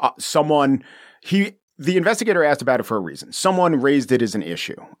were. The investigator asked about it for a reason. Someone raised it as an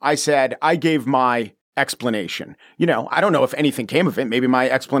issue. I gave my explanation. I don't know if anything came of it. Maybe my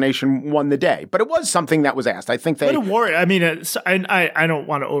explanation won the day, but it was something that was asked. I think But I don't want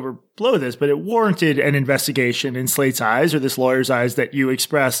to overblow this, but it warranted an investigation in Slate's eyes or this lawyer's eyes that you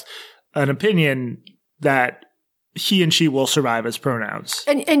expressed an opinion that he and she will survive as pronouns.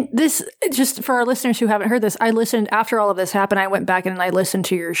 And this, just for our listeners who haven't heard this, I listened after all of this happened. I went back and I listened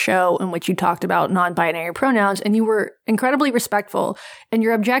to your show in which you talked about non-binary pronouns, and you were incredibly respectful. And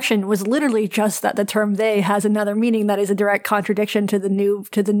your objection was literally just that the term "they" has another meaning that is a direct contradiction to the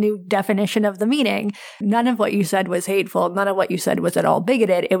new definition of the meaning. None of what you said was hateful. None of what you said was at all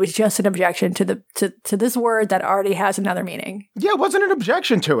bigoted. It was just an objection to this word that already has another meaning. Yeah, it wasn't an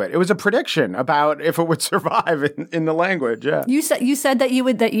objection to it. It was a prediction about if it would survive in the language. Yeah, you said that you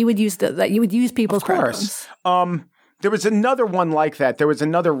would use people's pronouns. There was another one like that. There was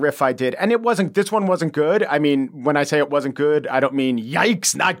another riff I did, and this one wasn't good. I mean, when I say it wasn't good, I don't mean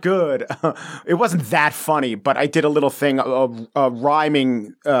yikes, not good. It wasn't that funny, but I did a little thing, a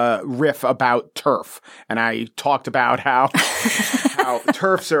rhyming riff about turf, and I talked about how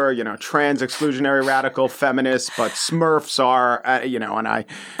turfs are, trans exclusionary radical feminists, but Smurfs are,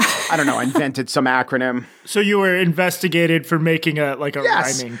 and I don't know, I invented some acronym. So you were investigated for making a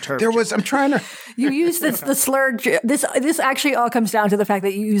rhyming turf. There was, I'm trying to. You use the slur. This actually all comes down to the fact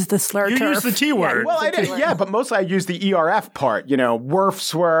that you use the slur You turf. use the T word. Well, I did, yeah, but mostly I used the ERF part,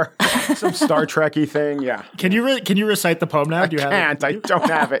 WRFs were some Star Trek-y thing, yeah. Can you recite the poem now? I can't. I don't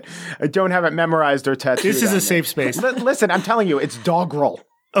have it. I don't have it memorized or tattooed. This is on a me. safe space. Listen, I'm telling you, it's doggerel.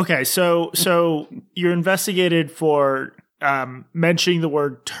 Okay, so you're investigated for mentioning the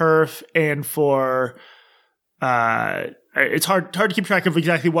word turf and for it's hard to keep track of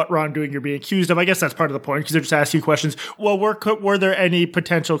exactly what wrongdoing you're being accused of. I guess that's part of the point because they're just asking questions. Well, were there any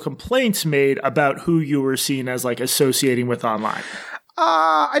potential complaints made about who you were seen as associating with online?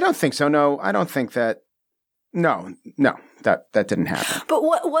 I don't think so. No, I don't think that. No, that didn't happen. But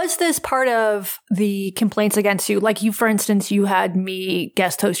what was this part of the complaints against you? Like for instance, you had me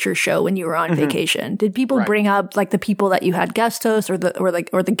guest host your show when you were on vacation. Did people bring up the people that you had guest host or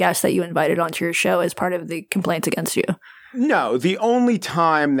the guests that you invited onto your show as part of the complaints against you? No, the only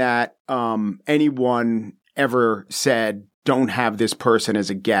time that anyone ever said don't have this person as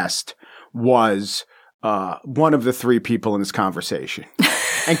a guest was one of the three people in this conversation.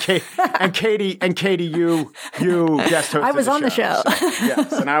 And Katie, you guest hosted. I was on the show. So,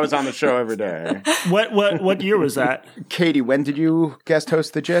 yes, and I was on the show every day. What year was that? Katie, when did you guest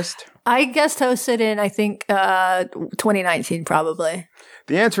host The Gist? I guest hosted in, I think, 2019, probably.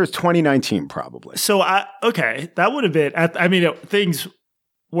 The answer is 2019, probably. So, that would have been, things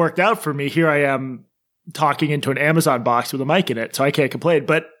worked out for me. Here I am talking into an Amazon box with a mic in it, so I can't complain.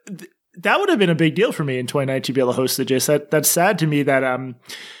 But that would have been a big deal for me in 2019 to be able to host The Gist. That's sad to me that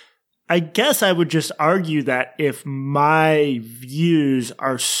I guess I would just argue that if my views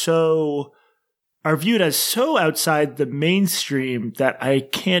are viewed as so outside the mainstream that I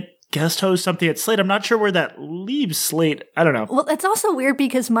can't guest host something at Slate. I'm not sure where that leaves Slate. I don't know. Well, it's also weird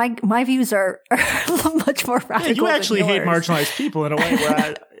because my views are much more radical. Yeah, you actually than hate yours. marginalized people in a way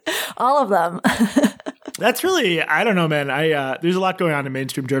where all of them. That's really, I don't know, man. There's a lot going on in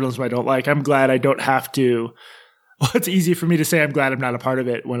mainstream journalism I don't like. I'm glad I don't have to. Well, it's easy for me to say I'm glad I'm not a part of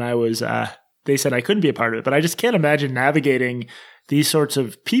it when I was, they said I couldn't be a part of it. But I just can't imagine navigating these sorts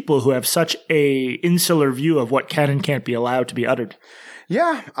of people who have such a insular view of what can and can't be allowed to be uttered.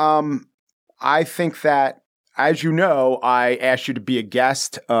 Yeah. I think that, as you know, I asked you to be a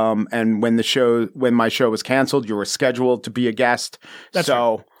guest. And when my show was canceled, you were scheduled to be a guest. That's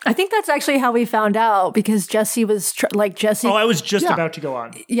right. I think that's actually how we found out because Jesse was Jesse. Oh, I was just about to go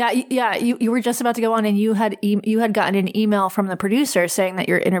on. Yeah. You were just about to go on, and you had gotten an email from the producer saying that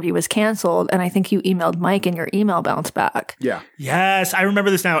your interview was canceled, and I think you emailed Mike, and your email bounced back. Yeah. Yes, I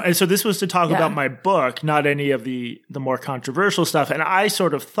remember this now. And so this was to talk about my book, not any of the more controversial stuff. And I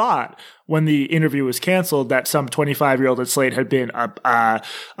sort of thought when the interview was canceled that some 25-year-old at Slate had been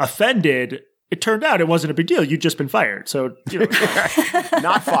offended. It turned out it wasn't a big deal. You'd just been fired. So,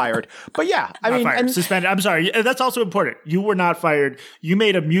 not fired. But yeah, suspended. I'm sorry. That's also important. You were not fired. You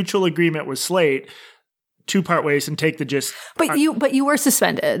made a mutual agreement with Slate to part ways and take The Gist. But you were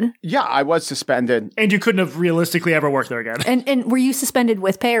suspended. Yeah, I was suspended. And you couldn't have realistically ever worked there again. And were you suspended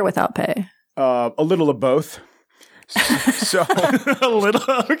with pay or without pay? A little of both. So a little,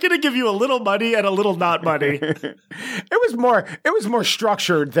 we're going to give you a little money and a little not money. It was more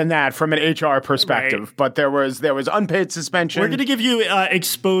structured than that from an HR perspective, right. But there was unpaid suspension. We're going to give you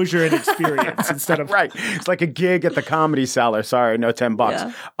exposure and experience instead of right. It's like a gig at the Comedy Cellar. Sorry, no $10.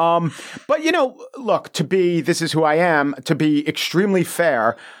 Yeah. But this is who I am. To be extremely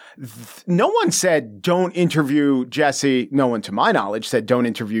fair. No one said don't interview Jesse. No one, to my knowledge, said don't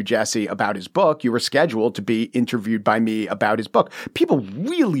interview Jesse about his book. You were scheduled to be interviewed by me about his book. People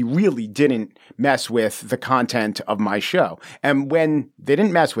really, really didn't mess with the content of my show. And when they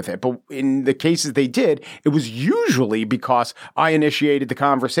didn't mess with it, but in the cases they did, it was usually because I initiated the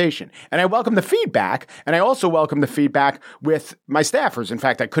conversation. And I welcome the feedback. And I also welcome the feedback with my staffers. In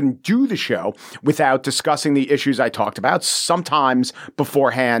fact, I couldn't do the show without discussing the issues I talked about, sometimes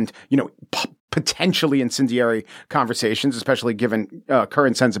beforehand. Potentially incendiary conversations, especially given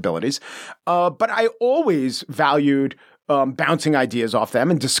current sensibilities. But I always valued bouncing ideas off them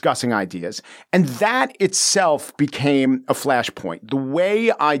and discussing ideas. And that itself became a flashpoint. The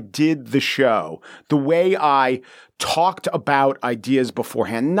way I did the show, the way I talked about ideas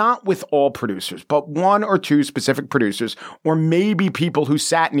beforehand, not with all producers, but one or two specific producers, or maybe people who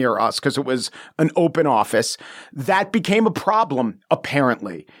sat near us because it was an open office, that became a problem,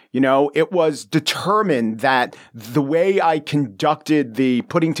 apparently. It was determined that the way I conducted the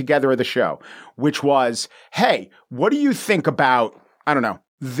putting together of the show, which was, hey, what do you think about, I don't know,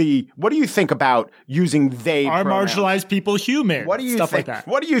 what do you think about using they Are pronouns? marginalized people human? What do you Stuff think? like that.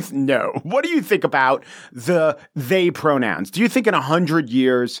 What do you no? What do you think about the they pronouns? Do you think in 100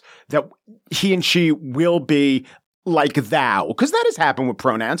 years that he and she will be like thou? Because that has happened with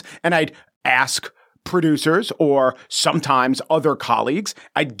pronouns. And I'd ask producers or sometimes other colleagues,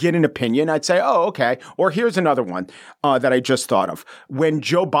 I'd get an opinion. I'd say, oh, okay. Or here's another one that I just thought of. When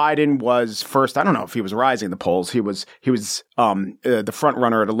Joe Biden was first, I don't know if he was rising the polls. He was the front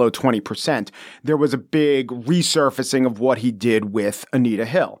runner at a low 20%. There was a big resurfacing of what he did with Anita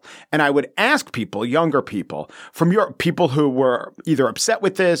Hill. And I would ask people, younger people, from your people who were either upset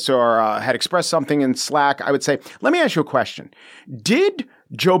with this or had expressed something in Slack, I would say, let me ask you a question. Did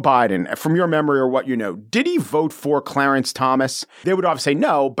Joe Biden, from your memory or what you know, did he vote for Clarence Thomas? They would often say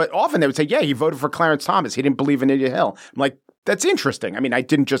no, but often they would say, yeah, he voted for Clarence Thomas. He didn't believe in Anita Hill. I'm like, that's interesting. I mean, I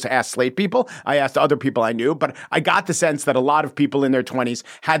didn't just ask Slate people. I asked other people I knew, but I got the sense that a lot of people in their 20s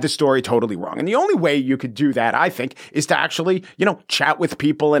had the story totally wrong. And the only way you could do that, I think, is to actually, chat with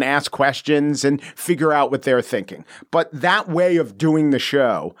people and ask questions and figure out what they're thinking. But that way of doing the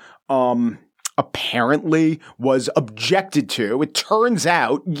show, apparently was objected to. It turns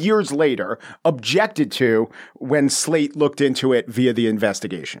out, years later, objected to when Slate looked into it via the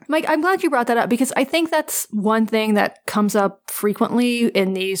investigation. Mike, I'm glad you brought that up because I think that's one thing that comes up frequently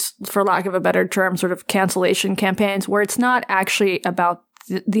in these, for lack of a better term, sort of cancellation campaigns where it's not actually about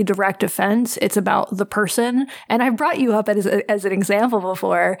the direct offense. It's about the person. And I brought you up as an example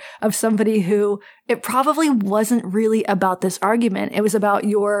before of somebody who it probably wasn't really about this argument. It was about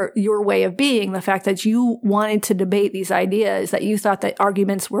your way of being, the fact that you wanted to debate these ideas, that you thought that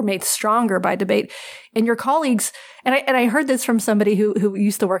arguments were made stronger by debate. And your colleagues, and I heard this from somebody who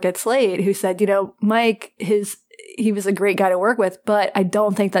used to work at Slate, who said, Mike, he was a great guy to work with, but I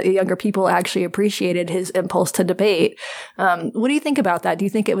don't think that the younger people actually appreciated his impulse to debate. What do you think about that? Do you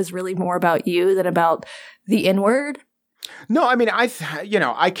think it was really more about you than about the N-word? No, I mean,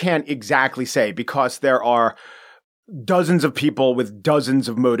 I can't exactly say because there are dozens of people with dozens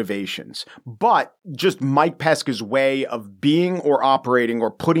of motivations, but just Mike Pesca's way of being or operating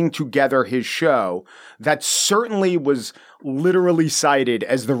or putting together his show, that certainly was literally cited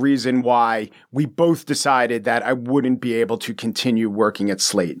as the reason why we both decided that I wouldn't be able to continue working at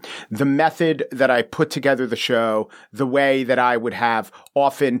Slate. The method that I put together the show, the way that I would have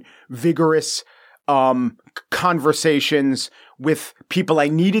often vigorous conversations with people I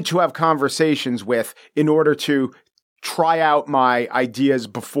needed to have conversations with in order to try out my ideas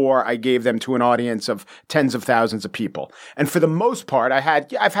before I gave them to an audience of tens of thousands of people. And for the most part, I've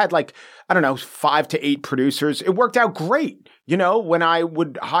had 5 to 8 producers. It worked out great. When I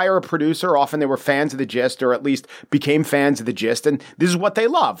would hire a producer, often they were fans of the gist or at least became fans of the gist. And this is what they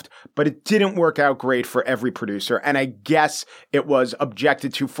loved. But it didn't work out great for every producer. And I guess it was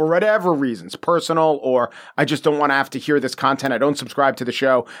objected to for whatever reasons, personal, or I just don't want to have to hear this content. I don't subscribe to the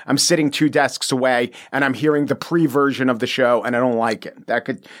show. I'm sitting 2 desks away and I'm hearing the pre-version of the show and I don't like it.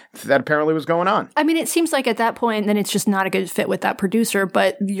 That apparently was going on. I mean, it seems like at that point, then it's just not a good fit with that producer,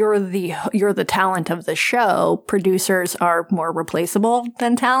 but you're the talent of the show. Producers are more replaceable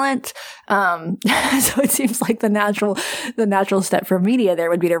than talent. So it seems like the natural step for media there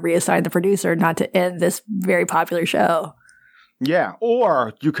would be to reassign the producer, not to end this very popular show. Yeah.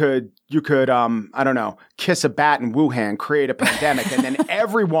 Or you could, I don't know, kiss a bat in Wuhan, create a pandemic, and then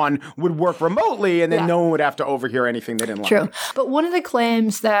everyone would work remotely and then no one would have to overhear anything they didn't like. True. But one of the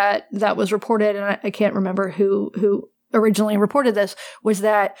claims that was reported, and I can't remember who originally reported this, was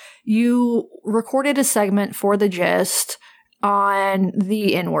that you recorded a segment for The Gist on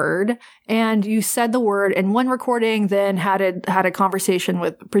the N-word, and you said the word in one recording, then had a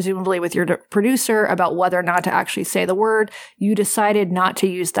conversation presumably with your producer about whether or not to actually say the word. You decided not to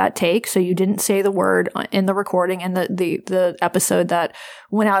use that take, so you didn't say the word in the recording in the episode that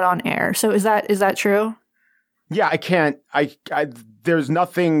went out on air. So is that true? Yeah, I can't. There's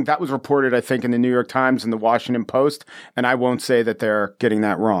nothing that was reported, I think, in the New York Times and the Washington Post, and I won't say that they're getting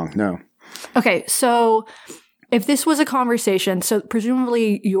that wrong. No. Okay, so if this was a conversation, so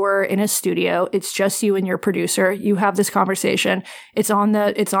presumably you're in a studio, it's just you and your producer, you have this conversation, it's on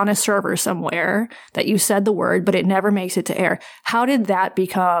a server somewhere that you said the word, but it never makes it to air. How did that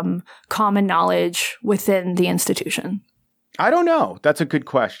become common knowledge within the institution? I don't know. That's a good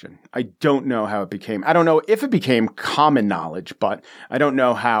question. I don't know how it became. I don't know if it became common knowledge, but I don't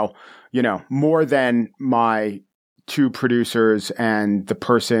know how, more than my 2 producers and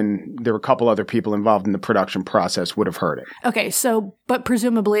there were a couple other people involved in the production process would have heard it. Okay, so, but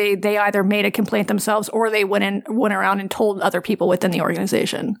presumably they either made a complaint themselves or they went around and told other people within the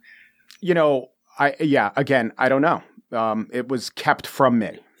organization. Again, I don't know. It was kept from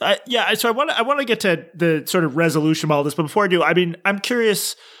me. So I want to get to the sort of resolution of all this, but before I do, I mean, I'm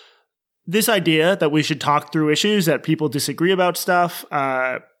curious. This idea that we should talk through issues, that people disagree about stuff,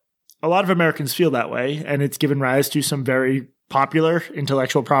 a lot of Americans feel that way, and it's given rise to some very popular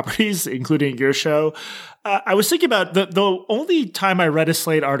intellectual properties, including your show. I was thinking about the only time I read a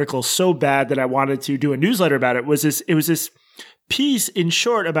Slate article so bad that I wanted to do a newsletter about it was this. It was this piece in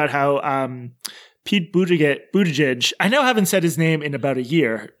short about how Pete Buttigieg, I now haven't said his name in about a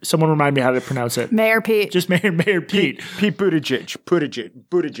year. Someone remind me how to pronounce it. Mayor Pete. Just Mayor Pete. Pete Buttigieg.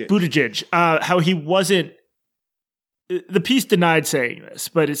 Buttigieg. How he wasn't. The piece denied saying this,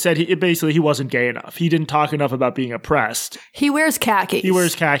 but it said basically he wasn't gay enough. He didn't talk enough about being oppressed. He wears khakis.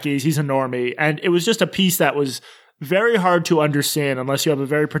 He's a normie. And it was just a piece that was very hard to understand unless you have a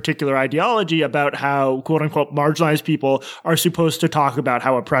very particular ideology about how, quote unquote, marginalized people are supposed to talk about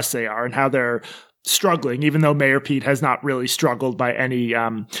how oppressed they are and how they're struggling, even though Mayor Pete has not really struggled by any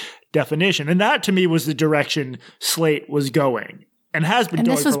definition. And that, to me, was the direction Slate was going. And has been. And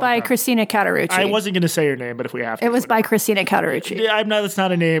this was by Christina Cauterucci. I wasn't going to say her name, but if we have to. It was by Christina Cauterucci. Yeah, that's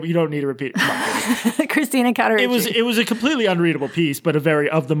not a name. You don't need to repeat it. Christina Cauterucci. It was a completely unreadable piece, but a very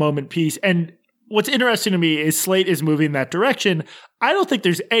of-the-moment piece. And what's interesting to me is Slate is moving in that direction. I don't think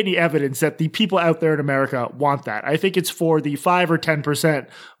there's any evidence that the people out there in America want that. I think it's for the 5 or 10%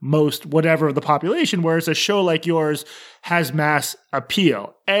 most whatever of the population, whereas a show like yours has mass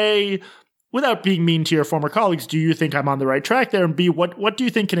appeal. Without being mean to your former colleagues, do you think I'm on the right track there? And B, what do you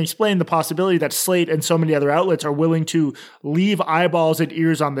think can explain the possibility that Slate and so many other outlets are willing to leave eyeballs and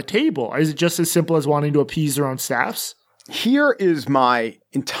ears on the table? Is it just as simple as wanting to appease their own staffs? Here is my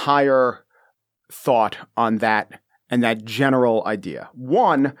entire thought on that and that general idea.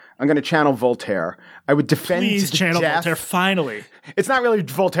 One, I'm going to channel Voltaire. I would defend Please channel Voltaire, finally. It's not really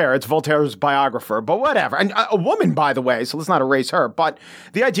Voltaire, it's Voltaire's biographer, but whatever. And a woman, by the way, so let's not erase her. But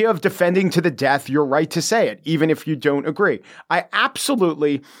the idea of defending to the death your right to say it, even if you don't agree. I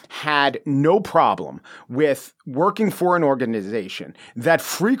absolutely had no problem with working for an organization that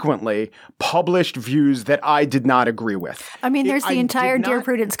frequently published views that I did not agree with. I mean, there's the entire Dear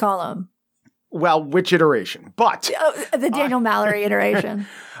Prudence column. Well, which iteration? But the Daniel Mallory iteration.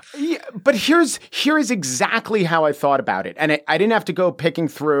 Yeah, but here is exactly how I thought about it. And I didn't have to go picking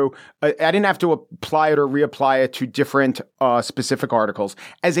through, I didn't have to apply it or reapply it to different specific articles.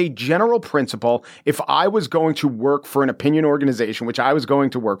 As a general principle, if I was going to work for an opinion organization, which I was going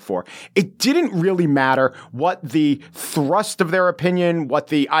to work for, it didn't really matter what the thrust of their opinion, what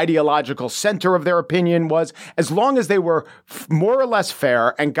the ideological center of their opinion was. As long as they were more or less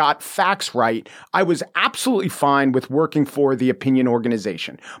fair and got facts right, I was absolutely fine with working for the opinion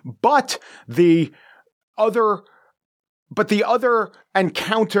organization. But the other and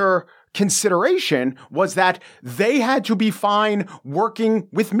counter consideration was that they had to be fine working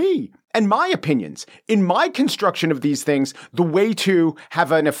with me and my opinions. In my construction of these things, the way to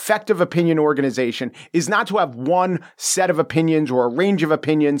have an effective opinion organization is not to have one set of opinions or a range of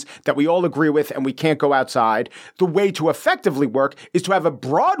opinions that we all agree with and we can't go outside. The way to effectively work is to have a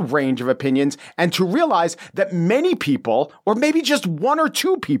broad range of opinions and to realize that many people, or maybe just one or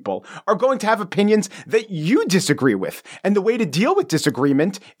two people, are going to have opinions that you disagree with. And the way to deal with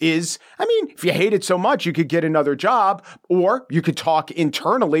disagreement is, if you hate it so much, you could get another job, or you could talk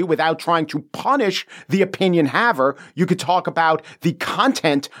internally without trying to punish the opinion haver. You could talk about the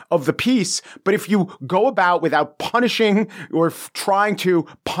content of the piece, but if you go about without punishing or trying to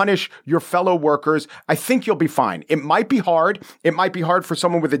punish your fellow workers, I think you'll be fine. It might be hard. It might be hard for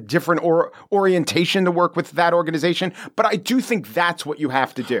someone with a different orientation to work with that organization, but I do think that's what you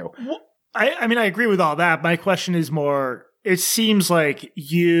have to do. Well, I agree with all that. My question is more, it seems like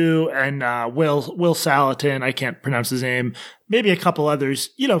you and Will Salatin, I can't pronounce his name, maybe a couple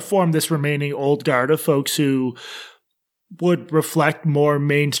others, form this remaining old guard of folks who would reflect more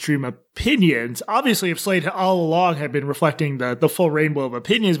mainstream opinions. Obviously, if Slate all along had been reflecting the full rainbow of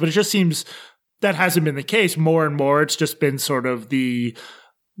opinions, but it just seems that hasn't been the case. More and more, it's just been sort of the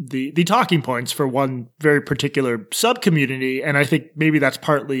talking points for one very particular subcommunity. And I think maybe that's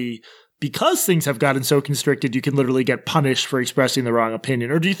partly because things have gotten so constricted, you can literally get punished for expressing the wrong opinion.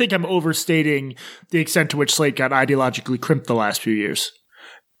 Or do you think I'm overstating the extent to which Slate got ideologically crimped the last few years?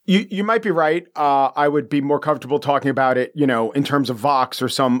 You might be right. I would be more comfortable talking about it, in terms of Vox or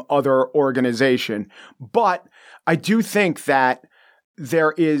some other organization. But I do think that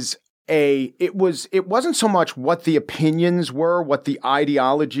there is it wasn't so much what the opinions were, what the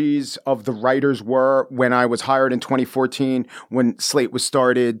ideologies of the writers were when I was hired in 2014, when Slate was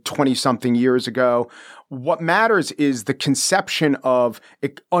started 20 something years ago. What matters is the conception of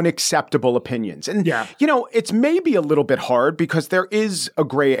unacceptable opinions. And, it's maybe a little bit hard because there is a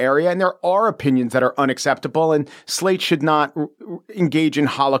gray area and there are opinions that are unacceptable, and Slate should not engage in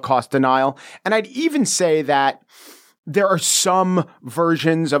Holocaust denial. And I'd even say that there are some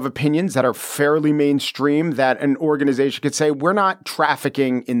versions of opinions that are fairly mainstream that an organization could say, we're not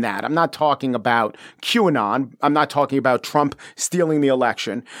trafficking in that. I'm not talking about QAnon. I'm not talking about Trump stealing the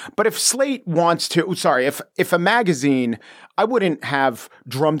election. But if Slate wants to, if a magazine, I wouldn't have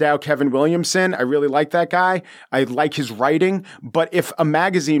drummed out Kevin Williamson. I really like that guy. I like his writing. But if a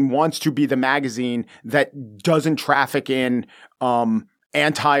magazine wants to be the magazine that doesn't traffic in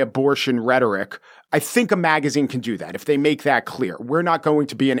anti-abortion rhetoric, I think a magazine can do that if they make that clear. We're not going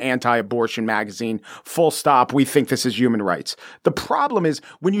to be an anti-abortion magazine, full stop. We think this is human rights. The problem is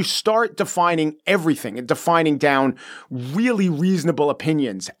when you start defining everything and defining down really reasonable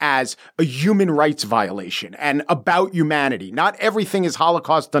opinions as a human rights violation and about humanity. Not everything is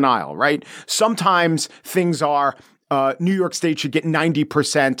Holocaust denial, right? Sometimes things are New York State should get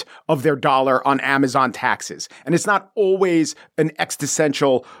 90% of their dollar on Amazon taxes. And it's not always an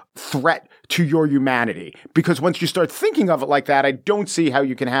existential threat to your humanity. Because once you start thinking of it like that, I don't see how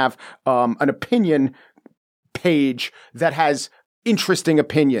you can have an opinion page that has interesting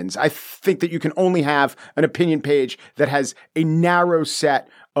opinions. I think that you can only have an opinion page that has a narrow set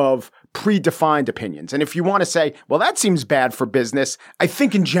of predefined opinions. And if you want to say, well, that seems bad for business, I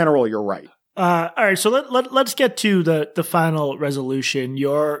think in general you're right. All right, so let's get to the final resolution.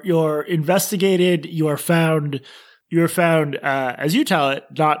 You're investigated. You're found, as you tell it,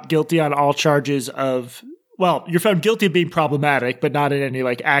 not guilty on all charges of. Well, you're found guilty of being problematic, but not in any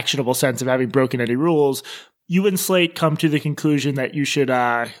actionable sense of having broken any rules. You and Slate come to the conclusion that you should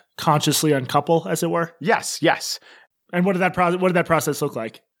consciously uncouple, as it were. Yes. And what did that process look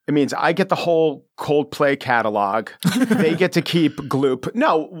like? It means I get the whole Coldplay catalog. They get to keep Gloop.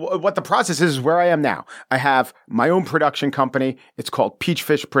 No, what the process is where I am now. I have my own production company. It's called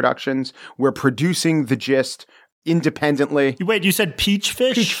Peachfish Productions. We're producing The Gist independently. Wait, you said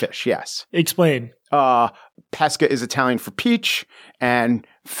Peachfish? Peachfish, yes. Explain. Pesca is Italian for peach, and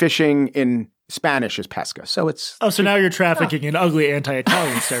fishing in Spanish is pesca. So it's... Oh, so now you're trafficking in ugly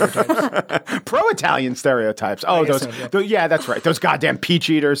anti-Italian stereotypes. Pro-Italian stereotypes. Oh, yeah, that's right. Those goddamn peach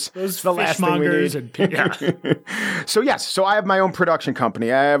eaters. Those fishmongers and yeah. So I have my own production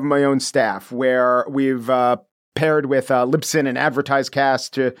company. I have my own staff where we've paired with Libsyn and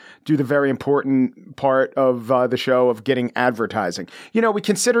AdvertiseCast to do the very important part of the show of getting advertising. We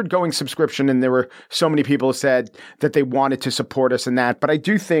considered going subscription, and there were so many people who said that they wanted to support us in that. But I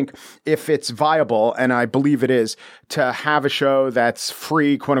do think if it's viable, and I believe it is, to have a show that's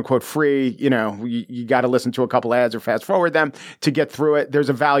free, quote unquote free, you got to listen to a couple ads or fast forward them to get through it. There's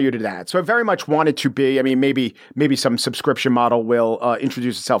a value to that. So I very much wanted to be, maybe some subscription model will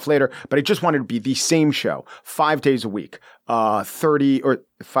introduce itself later, but I just wanted to be the same show. 5 days a week, 30 or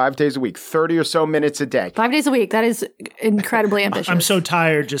 5 days a week, 30 or so minutes a day. 5 days a week. That is incredibly ambitious. I'm so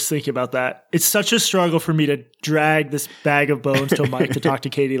tired just thinking about that. It's such a struggle for me to drag this bag of bones to Mike to talk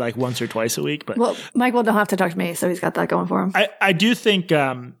to Katie once or twice a week. But well, Mike will don't have to talk to me, so he's got that going for him. I do think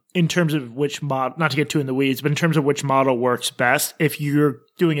in terms of which model, not to get too in the weeds, but in terms of which model works best, if you're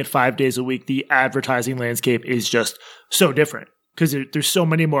doing it 5 days a week, the advertising landscape is just so different. Because there's so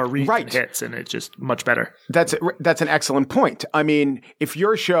many more recent hits, and it's just much better. That's an excellent point. If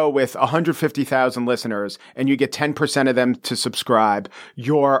you're a show with 150,000 listeners and you get 10% of them to subscribe,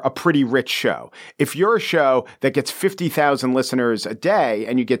 you're a pretty rich show. If you're a show that gets 50,000 listeners a day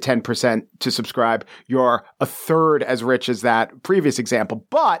and you get 10% to subscribe, you're a third as rich as that previous example.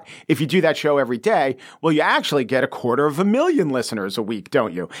 But if you do that show every day, well, you actually get 250,000 listeners a week,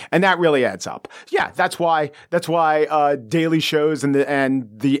 don't you? And that really adds up. Yeah, that's why daily shows and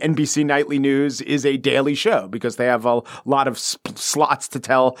the NBC Nightly News is a daily show, because they have a lot of slots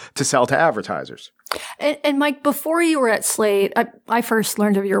to sell to advertisers. And Mike, before you were at Slate, I first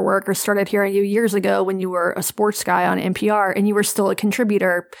learned of your work or started hearing you years ago when you were a sports guy on NPR and you were still a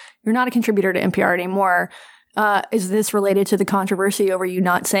contributor. You're not a contributor to NPR anymore. Is this related to the controversy over you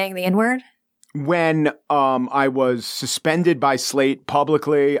not saying the N-word? when I was suspended by Slate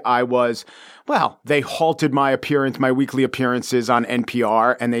publicly, they halted my weekly appearances on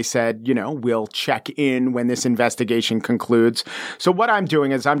NPR, and they said, we'll check in when this investigation concludes. So what I'm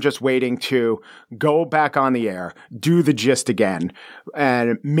doing is I'm just waiting to go back on the air, do the gist again,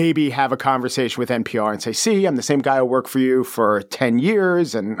 and maybe have a conversation with NPR and say, see, I'm the same guy who worked for you for 10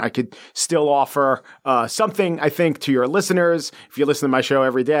 years, and I could still offer something, I think, to your listeners. If you listen to my show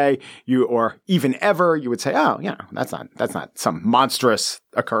every day, or even ever, you would say, oh, that's not some monstrous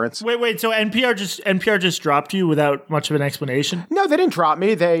occurrence. Wait. So NPR just dropped you without much of an explanation? No, they didn't drop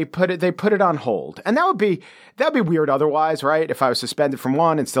me. They put it on hold, and that'd be weird otherwise, right? If I was suspended from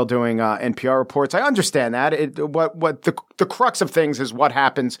one and still doing NPR reports, I understand that. What the crux of things is what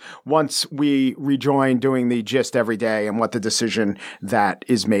happens once we rejoin doing the gist every day, and what the decision that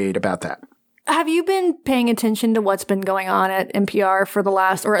is made about that. Have you been paying attention to what's been going on at NPR for the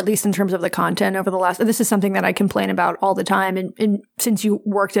last, or at least in terms of the content over the last, this is something that I complain about all the time. And since you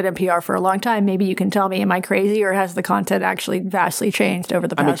worked at NPR for a long time, maybe you can tell me, am I crazy, or has the content actually vastly changed over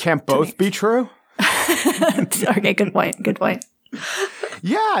the past? Can't both be true? Okay, good point.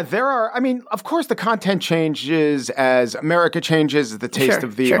 Yeah, there are. Of course, the content changes as America changes, as the taste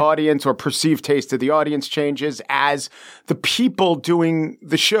of the audience or perceived taste of the audience changes, as the people doing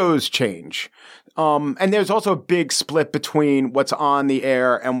the shows change. And there's also a big split between what's on the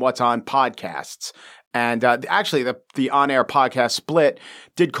air and what's on podcasts. And actually, the on-air podcast split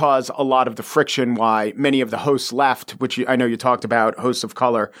did cause a lot of the friction why many of the hosts left, which I know you talked about, hosts of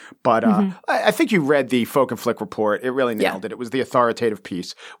color. But I think you read the Folk and Flick report. It really nailed it. It was the authoritative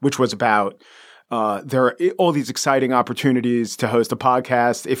piece, which was about there are all these exciting opportunities to host a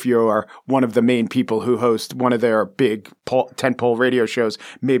podcast. If you're one of the main people who host one of their big tentpole radio shows,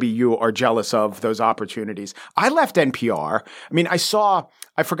 maybe you are jealous of those opportunities. I left NPR.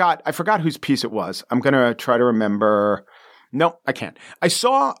 I forgot whose piece it was. I'm going to try to remember. No, I can't. I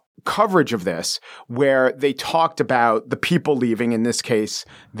saw coverage of this where they talked about the people leaving, in this case,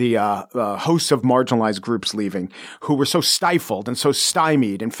 the hosts of marginalized groups leaving, who were so stifled and so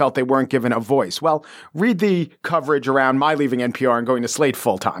stymied and felt they weren't given a voice. Well, read the coverage around my leaving NPR and going to Slate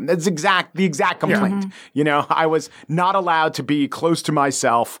full time. That's the exact complaint. I was not allowed to be close to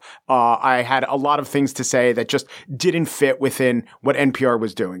myself. I had a lot of things to say that just didn't fit within what NPR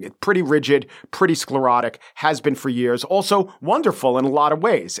was doing. It's pretty rigid, pretty sclerotic, has been for years. Also wonderful in a lot of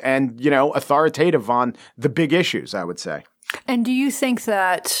ways. And, authoritative on the big issues, I would say. And do you think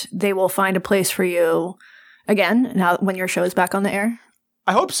that they will find a place for you again now when your show is back on the air?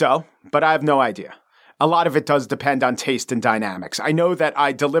 I hope so, but I have no idea. A lot of it does depend on taste and dynamics. I know that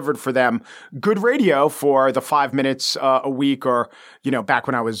I delivered for them good radio for the 5 minutes a week, or, back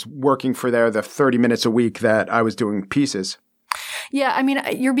when I was working for the 30 minutes a week that I was doing pieces. Yeah,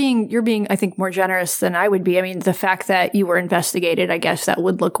 you're being, I think, more generous than I would be. The fact that you were investigated, I guess that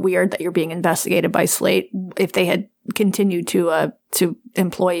would look weird that you're being investigated by Slate if they had continued to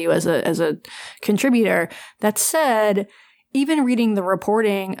employ you as a contributor. That said, even reading the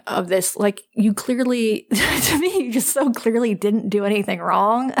reporting of this, you clearly, to me, you just so clearly didn't do anything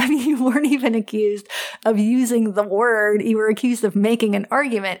wrong. You weren't even accused of using the word. You were accused of making an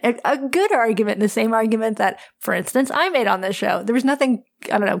argument, a good argument, the same argument that, for instance, I made on this show. There was nothing,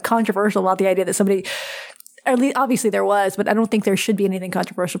 controversial about the idea that somebody, at least obviously there was, but I don't think there should be anything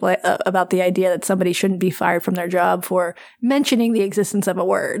controversial about the idea that somebody shouldn't be fired from their job for mentioning the existence of a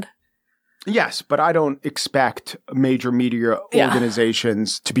word. Yes, but I don't expect major media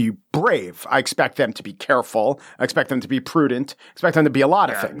organizations to be brave. I expect them to be careful. I expect them to be prudent. I expect them to be a lot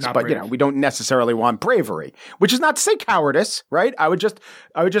of things. But brave. We don't necessarily want bravery, which is not to say cowardice, right? I would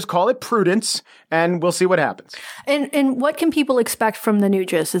just call it prudence, and we'll see what happens. And what can people expect from the new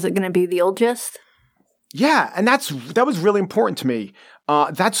gist? Is it going to be the old gist? Yeah, and that was really important to me.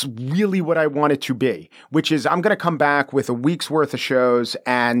 That's really what I want it to be, which is I'm going to come back with a week's worth of shows,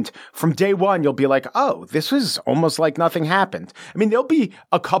 and from day one, you'll be like, oh, this was almost like nothing happened. There'll be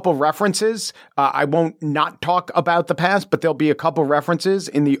a couple references. I won't not talk about the past, but there'll be a couple references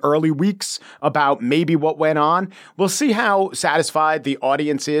in the early weeks about maybe what went on. We'll see how satisfied the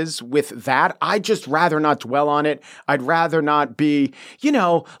audience is with that. I'd just rather not dwell on it. I'd rather not be,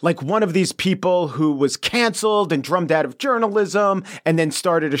 like one of these people who was canceled and drummed out of journalism and then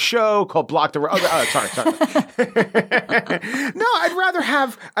started a show called Block the Road. Sorry. No, I'd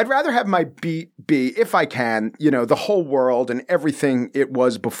rather have my beat be, if I can, the whole world and everything it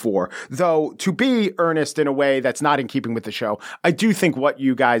was before. Though, to be earnest in a way that's not in keeping with the show, I do think what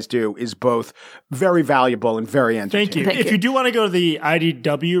you guys do is both very valuable and very entertaining. Thank you. If you do want to go the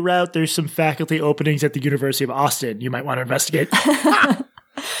IDW route, there's some faculty openings at the University of Austin you might want to investigate.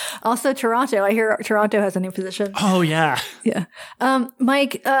 Also, Toronto. I hear Toronto has a new position. Oh, yeah. Yeah.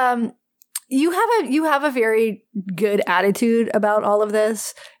 Mike, you have a very good attitude about all of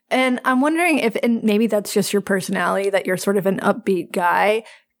this. And I'm wondering if, and maybe that's just your personality, that you're sort of an upbeat guy.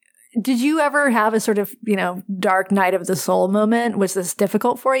 Did you ever have a sort of, dark night of the soul moment? Was this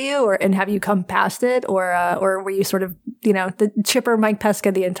difficult for you, and have you come past it, or were you sort of, the chipper Mike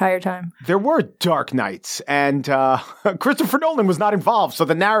Pesca the entire time? There were dark nights, and Christopher Nolan was not involved, so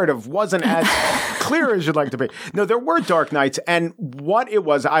the narrative wasn't as clear as you'd like to be. No, there were dark nights, and what it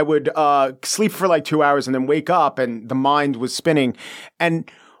was, I would sleep for like 2 hours and then wake up, and the mind was spinning,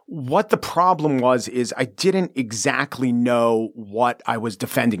 and what the problem was is I didn't exactly know what I was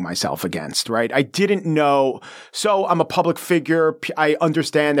defending myself against, right? I didn't know. So I'm a public figure. I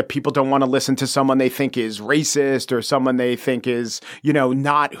understand that people don't want to listen to someone they think is racist or someone they think is,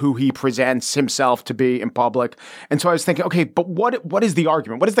 not who he presents himself to be in public. And so I was thinking, okay, but what is the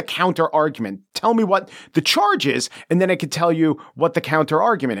argument? What is the counter argument? Tell me what the charge is, and then I could tell you what the counter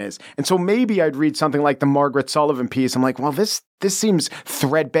argument is. And so maybe I'd read something like the Margaret Sullivan piece. I'm like, well, this seems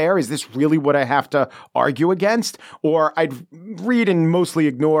threadbare. Is this really what I have to argue against? Or I'd read and mostly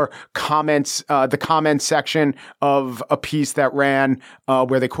ignore comments, the comment section of a piece that ran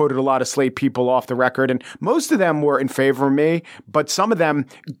where they quoted a lot of Slate people off the record. And most of them were in favor of me, but some of them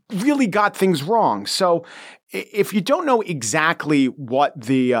really got things wrong. So if you don't know exactly what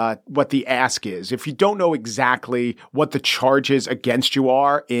the ask is, if you don't know exactly what the charges against you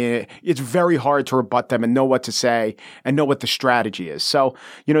are, it's very hard to rebut them and know what to say and know what the strategy is. So,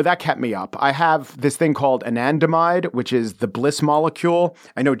 that kept me up. I have this thing called anandamide, which is the bliss molecule.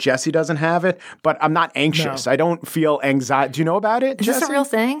 I know Jesse doesn't have it, but I'm not anxious. No. I don't feel anxiety. Do you know about it, Jesse? Is this a real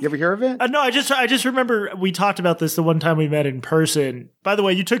thing? You ever hear of it? No, I just remember we talked about this the one time we met in person. By the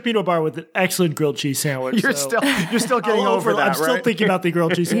way, you took me to a bar with an excellent grilled cheese sandwich. You're still getting over that, I'm still thinking about the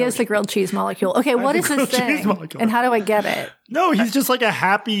grilled cheese sandwich. He has the grilled cheese molecule. Okay, what is this thing? And how do I get it? No, he's just like a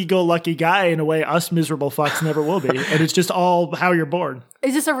happy-go-lucky guy in a way us miserable fucks never will be. And it's just all how you're born.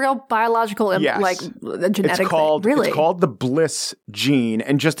 Is this a real biological, yes. like a genetic thing? Really? It's called the bliss gene.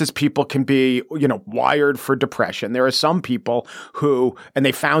 And just as people can be, wired for depression, there are some people who, and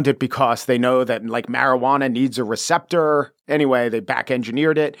they found it because they know that like marijuana needs a receptor. Anyway, they back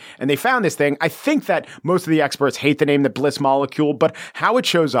engineered it and they found this thing. I think that most of the experts hate the name the bliss molecule, but how it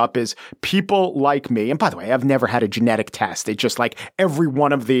shows up is people like me. And by the way, I've never had a genetic test. It's just like every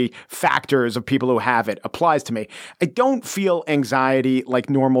one of the factors of people who have it applies to me. I don't feel anxiety like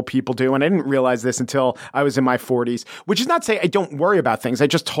normal people do. And I didn't realize this until I was in my 40s, which is not to say I don't worry about things. I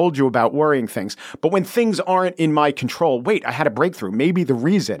just told you about worrying things. But when things aren't in my control, wait, I had a breakthrough. Maybe the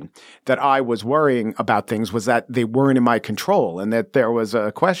reason that I was worrying about things was that they weren't in my control and that there was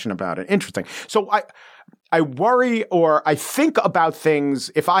a question about it. Interesting. So I worry or I think about things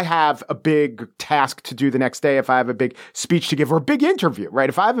if I have a big task to do the next day, if I have a big speech to give or a big interview, right?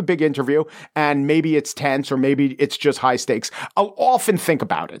 If I have a big interview and maybe it's tense or maybe it's just high stakes, I'll often think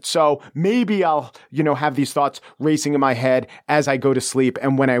about it. So maybe I'll, have these thoughts racing in my head as I go to sleep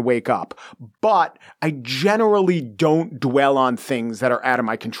and when I wake up. But I generally don't dwell on things that are out of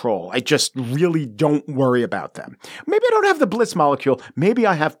my control. I just really don't worry about them. Maybe I don't have the bliss molecule. Maybe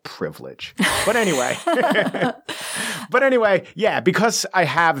I have privilege. But anyway. But anyway, yeah, because I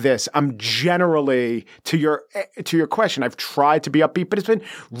have this, I'm generally, to your question, I've tried to be upbeat, but it's been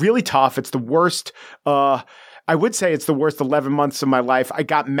really tough. It's the worst, I would say it's the worst 11 months of my life. I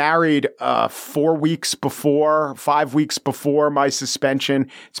got married 5 weeks before my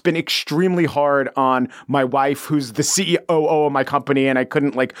suspension. It's been extremely hard on my wife, who's the CEO of my company, and I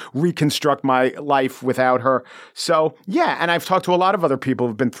couldn't reconstruct my life without her. So yeah, and I've talked to a lot of other people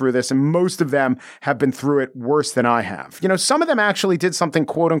who've been through this, and most of them have been through it worse than I have. Some of them actually did something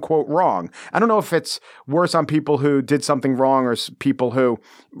quote unquote wrong. I don't know if it's worse on people who did something wrong or people who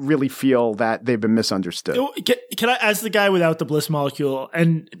really feel that they've been misunderstood. Can I, as the guy without the bliss molecule,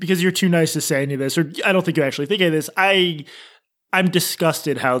 and because you're too nice to say any of this, or I don't think you actually think any of this, I'm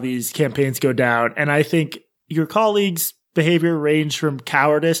disgusted how these campaigns go down, and I think your colleagues' behavior ranged from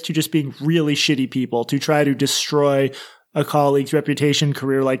cowardice to just being really shitty people to try to destroy a colleague's reputation,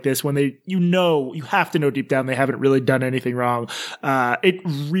 career like this when you have to know deep down they haven't really done anything wrong. It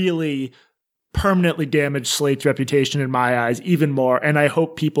really permanently damaged Slate's reputation in my eyes even more. And I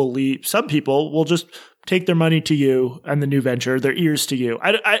hope people leave. Some people will just take their money to you and the new venture, their ears to you.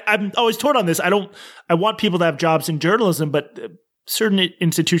 I'm always torn on this. I want people to have jobs in journalism, but certain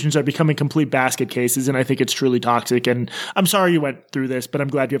institutions are becoming complete basket cases, and I think it's truly toxic. And I'm sorry you went through this, but I'm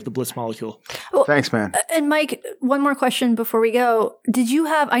glad you have the bliss molecule. Well, thanks, man. And Mike, one more question before we go.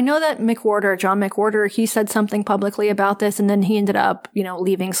 I know that John McWhorter, he said something publicly about this, and then he ended up,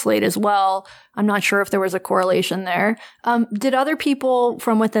 leaving Slate as well. I'm not sure if there was a correlation there. Did other people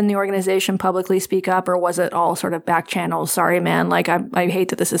from within the organization publicly speak up, or was it all sort of back channels? Sorry, man. Like, I hate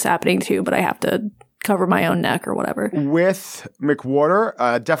that this is happening to you, but I have to cover my own neck or whatever. With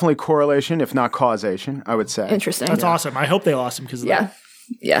McWhorter, definitely correlation, if not causation, I would say. Interesting. That's awesome. I hope they lost him because of that.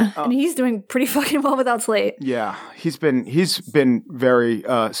 Yeah. And he's doing pretty fucking well without Slate. Yeah. He's been very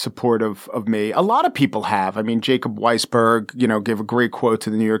supportive of me. A lot of people have. I mean, Jacob Weisberg, gave a great quote to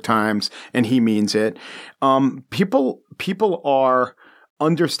the New York Times, and he means it. People are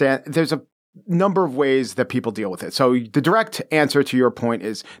understand. There's a number of ways that people deal with it. So the direct answer to your point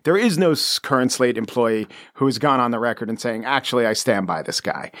is there is no current Slate employee who has gone on the record and saying, actually, I stand by this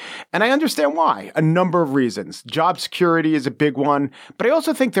guy. And I understand why. A number of reasons. Job security is a big one. But I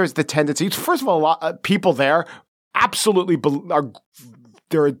also think there's the tendency, first of all, a lot of people there absolutely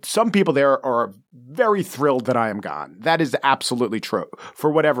there are some people there are very thrilled that I am gone. That is absolutely true for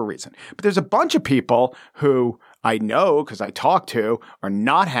whatever reason. But there's a bunch of people who I know, because I talk to, are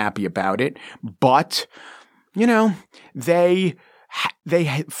not happy about it, but, they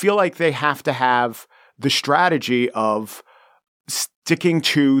feel like they have to have the strategy of sticking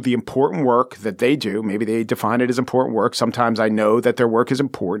to the important work that they do. Maybe they define it as important work. Sometimes I know that their work is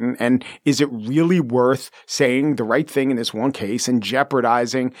important. And is it really worth saying the right thing in this one case and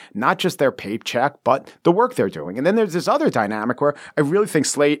jeopardizing not just their paycheck, but the work they're doing? And then there's this other dynamic where I really think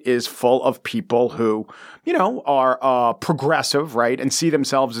Slate is full of people who, are progressive, right? And see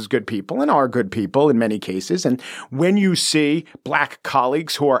themselves as good people and are good people in many cases. And when you see Black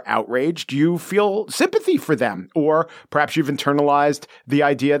colleagues who are outraged, you feel sympathy for them. Or perhaps you've internalized the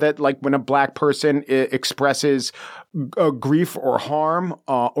idea that, like, when a Black person expresses grief or harm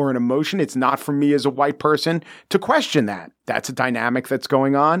or an emotion, it's not for me as a white person to question that. That's a dynamic that's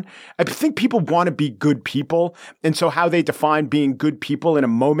going on. I think people want to be good people. And so how they define being good people in a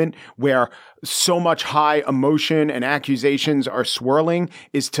moment where so much high emotion and accusations are swirling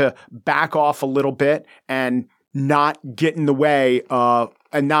is to back off a little bit and not get in the way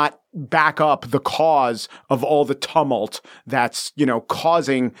and not back up the cause of all the tumult that's,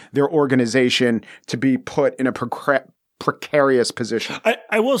 causing their organization to be put in a precarious position.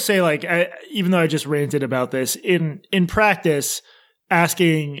 I will say, like, even though I just ranted about this, in practice,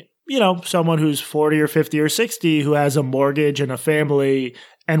 asking, someone who's 40 or 50 or 60 who has a mortgage and a family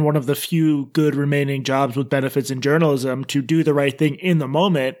and one of the few good remaining jobs with benefits in journalism to do the right thing in the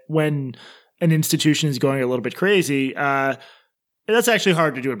moment when an institution is going a little bit crazy, that's actually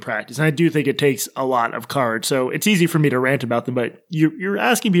hard to do in practice. And I do think it takes a lot of courage. So it's easy for me to rant about them, but you're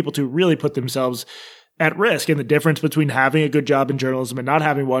asking people to really put themselves at risk. And the difference between having a good job in journalism and not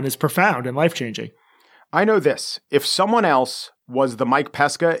having one is profound and life-changing. I know this. If someone else was the Mike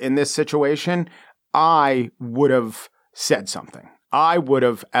Pesca in this situation, I would have said something. I would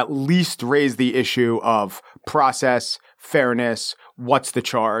have at least raised the issue of process, fairness, what's the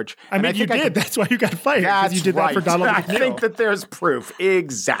charge. I mean, you did. That's why you got fired. That's you did right. That for Donald McNeil. I think that there's proof.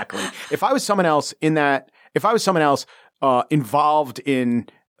 Exactly. If I was someone else involved in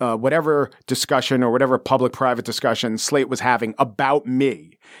whatever discussion or whatever public-private discussion Slate was having about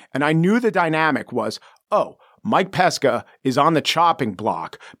me, and I knew the dynamic was, Mike Pesca is on the chopping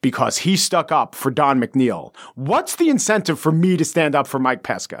block because he stuck up for Don McNeil. What's the incentive for me to stand up for Mike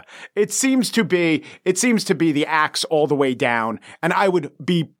Pesca? It seems to be the axe all the way down, and I would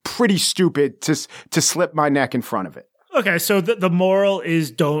be pretty stupid to slip my neck in front of it. Okay, so the moral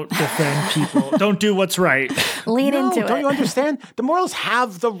is don't defend people. Don't do what's right. Lean into it. Don't you understand? The moral is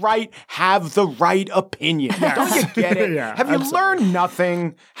have the right opinion. Yes. Don't you get it? Yeah, have you learned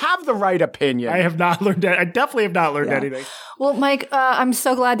nothing? Have the right opinion. I have not learned that. I definitely have not learned anything. Well, Mike, I'm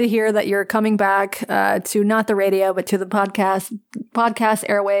so glad to hear that you're coming back to not the radio, but to the podcast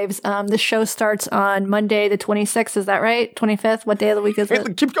airwaves. The show starts on Monday, the 26th. Is that right? 25th? What day of the week is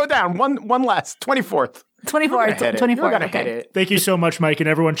it? Keep going down. One less. 24th. 24th. Okay. Thank you so much, Mike, and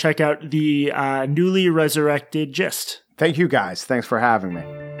everyone check out the newly resurrected Gist. Thank you, guys. Thanks for having me.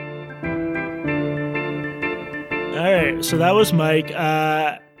 All right, so that was Mike.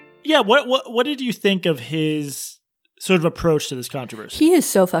 What did you think of his sort of approach to this controversy? He is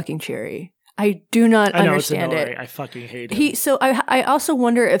so fucking cheery. I do not understand it. I fucking hate him. So I also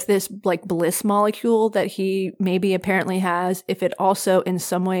wonder if this bliss molecule that he maybe apparently has, if it also in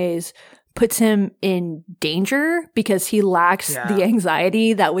some ways puts him in danger because he lacks the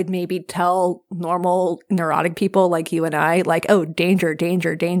anxiety that would maybe tell normal neurotic people like you and I, like, oh, danger,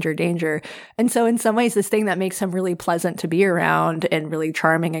 danger, danger, danger. And so in some ways, this thing that makes him really pleasant to be around and really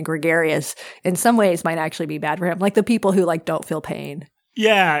charming and gregarious in some ways might actually be bad for him. Like the people who like don't feel pain.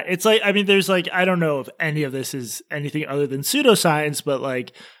 Yeah, it's like, I mean, there's like, I don't know if any of this is anything other than pseudoscience, but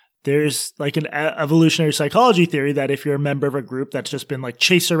like there's like an evolutionary psychology theory that if you're a member of a group that's just been like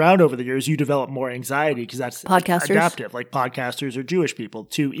chased around over the years, you develop more anxiety because that's adaptive, like podcasters or Jewish people,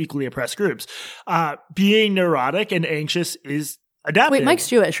 two equally oppressed groups. Being neurotic and anxious is adaptive. Wait, Mike's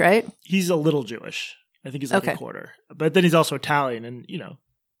Jewish, right? He's a little Jewish. I think he's like a quarter. But then he's also Italian and, you know.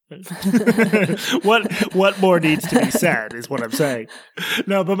 what more needs to be said is what I'm saying.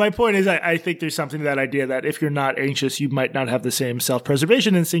 No, but my point is I think there's something to that idea that if you're not anxious, you might not have the same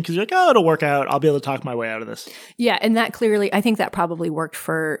self-preservation instinct because you're like, oh, it'll work out. I'll be able to talk my way out of this. Yeah, and that clearly, I think that probably worked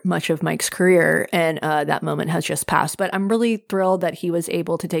for much of Mike's career, and that moment has just passed. But I'm really thrilled that he was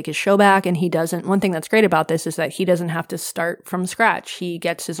able to take his show back, and he doesn't, one thing that's great about this is that he doesn't have to start from scratch. He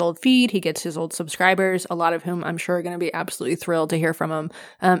gets his old feed, he gets his old subscribers, a lot of whom I'm sure are going to be absolutely thrilled to hear from him.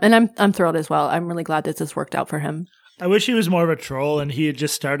 And I'm thrilled as well. I'm really glad that this worked out for him. I wish he was more of a troll and he had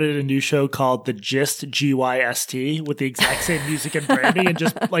just started a new show called The Gist, GYST, with the exact same music and branding and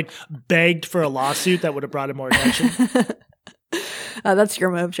just like begged for a lawsuit that would have brought him more attention. That's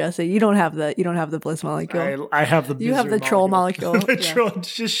your move, Jesse. You don't have the bliss molecule. I have the You have the troll molecule. Troll,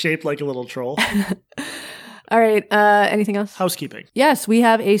 it's just shaped like a little troll. All right. Anything else? Housekeeping. Yes, we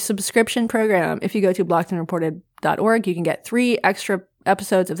have a subscription program. If you go to blockedandreported.org, you can get 3 extra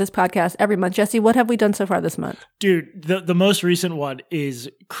episodes of this podcast every month. Jesse, what have we done so far this month? Dude, the most recent one is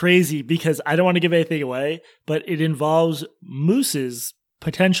crazy because I don't want to give anything away, but it involves Moose's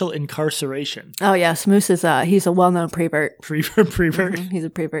potential incarceration. Oh yes, Moose is he's a well-known prevert. Prevert. Mm-hmm, he's a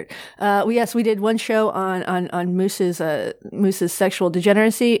prevert. We did one show on Moose's sexual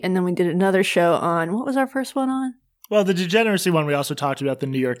degeneracy, and then we did another show on, what was our first one on? Well, the degeneracy one, we also talked about the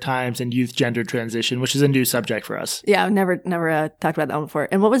New York Times and youth gender transition, which is a new subject for us. Yeah, I've never talked about that one before.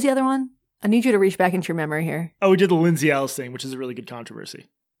 And what was the other one? I need you to reach back into your memory here. Oh, we did the Lindsay Ellis thing, which is a really good controversy.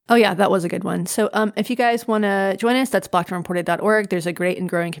 Oh, yeah, that was a good one. So if you guys want to join us, that's blockedandreported.org. There's a great and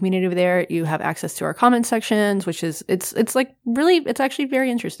growing community over there. You have access to our comment sections, which is, it's actually very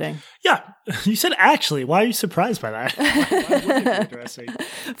interesting. Yeah. You said actually. Why are you surprised by that? Why would it be interesting?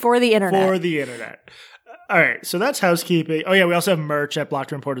 For the internet. All right, so that's housekeeping. Oh, yeah, we also have merch at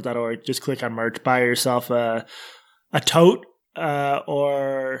blockedandreported.org. Just click on merch. Buy yourself a tote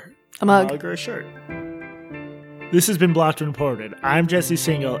or a mug or a shirt. This has been Blocked and Reported. I'm Jesse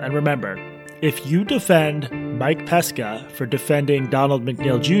Singal, and remember, if you defend Mike Pesca for defending Donald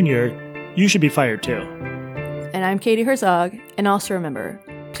McNeil Jr., you should be fired too. And I'm Katie Herzog, and also remember,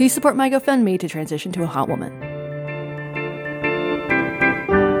 please support my GoFundMe to transition to a hot woman.